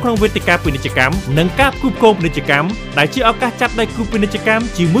ចូលរួមក្នុងវេទិកាពាណិជ្ជកម្មនិងការផ្គូផ្គងពាណិជ្ជកម្មដែលជាឱកាសចាត់ដៃគូពាណិជ្ជកម្ម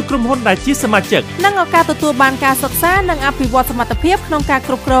ជាមួយក្រុមហ៊ុនដែលជាសមាជិកនិងឱកាសទទួលបានការសិក្សានិងអភិវឌ្ឍសមត្ថភាពក្នុងការ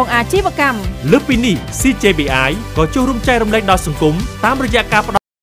គ្រប់គ្រងអាជីវកម្មលើសពីនេះ CJBI ក៏ចូលរួមចែករំលែកដល់សង្គមតាមរយៈការ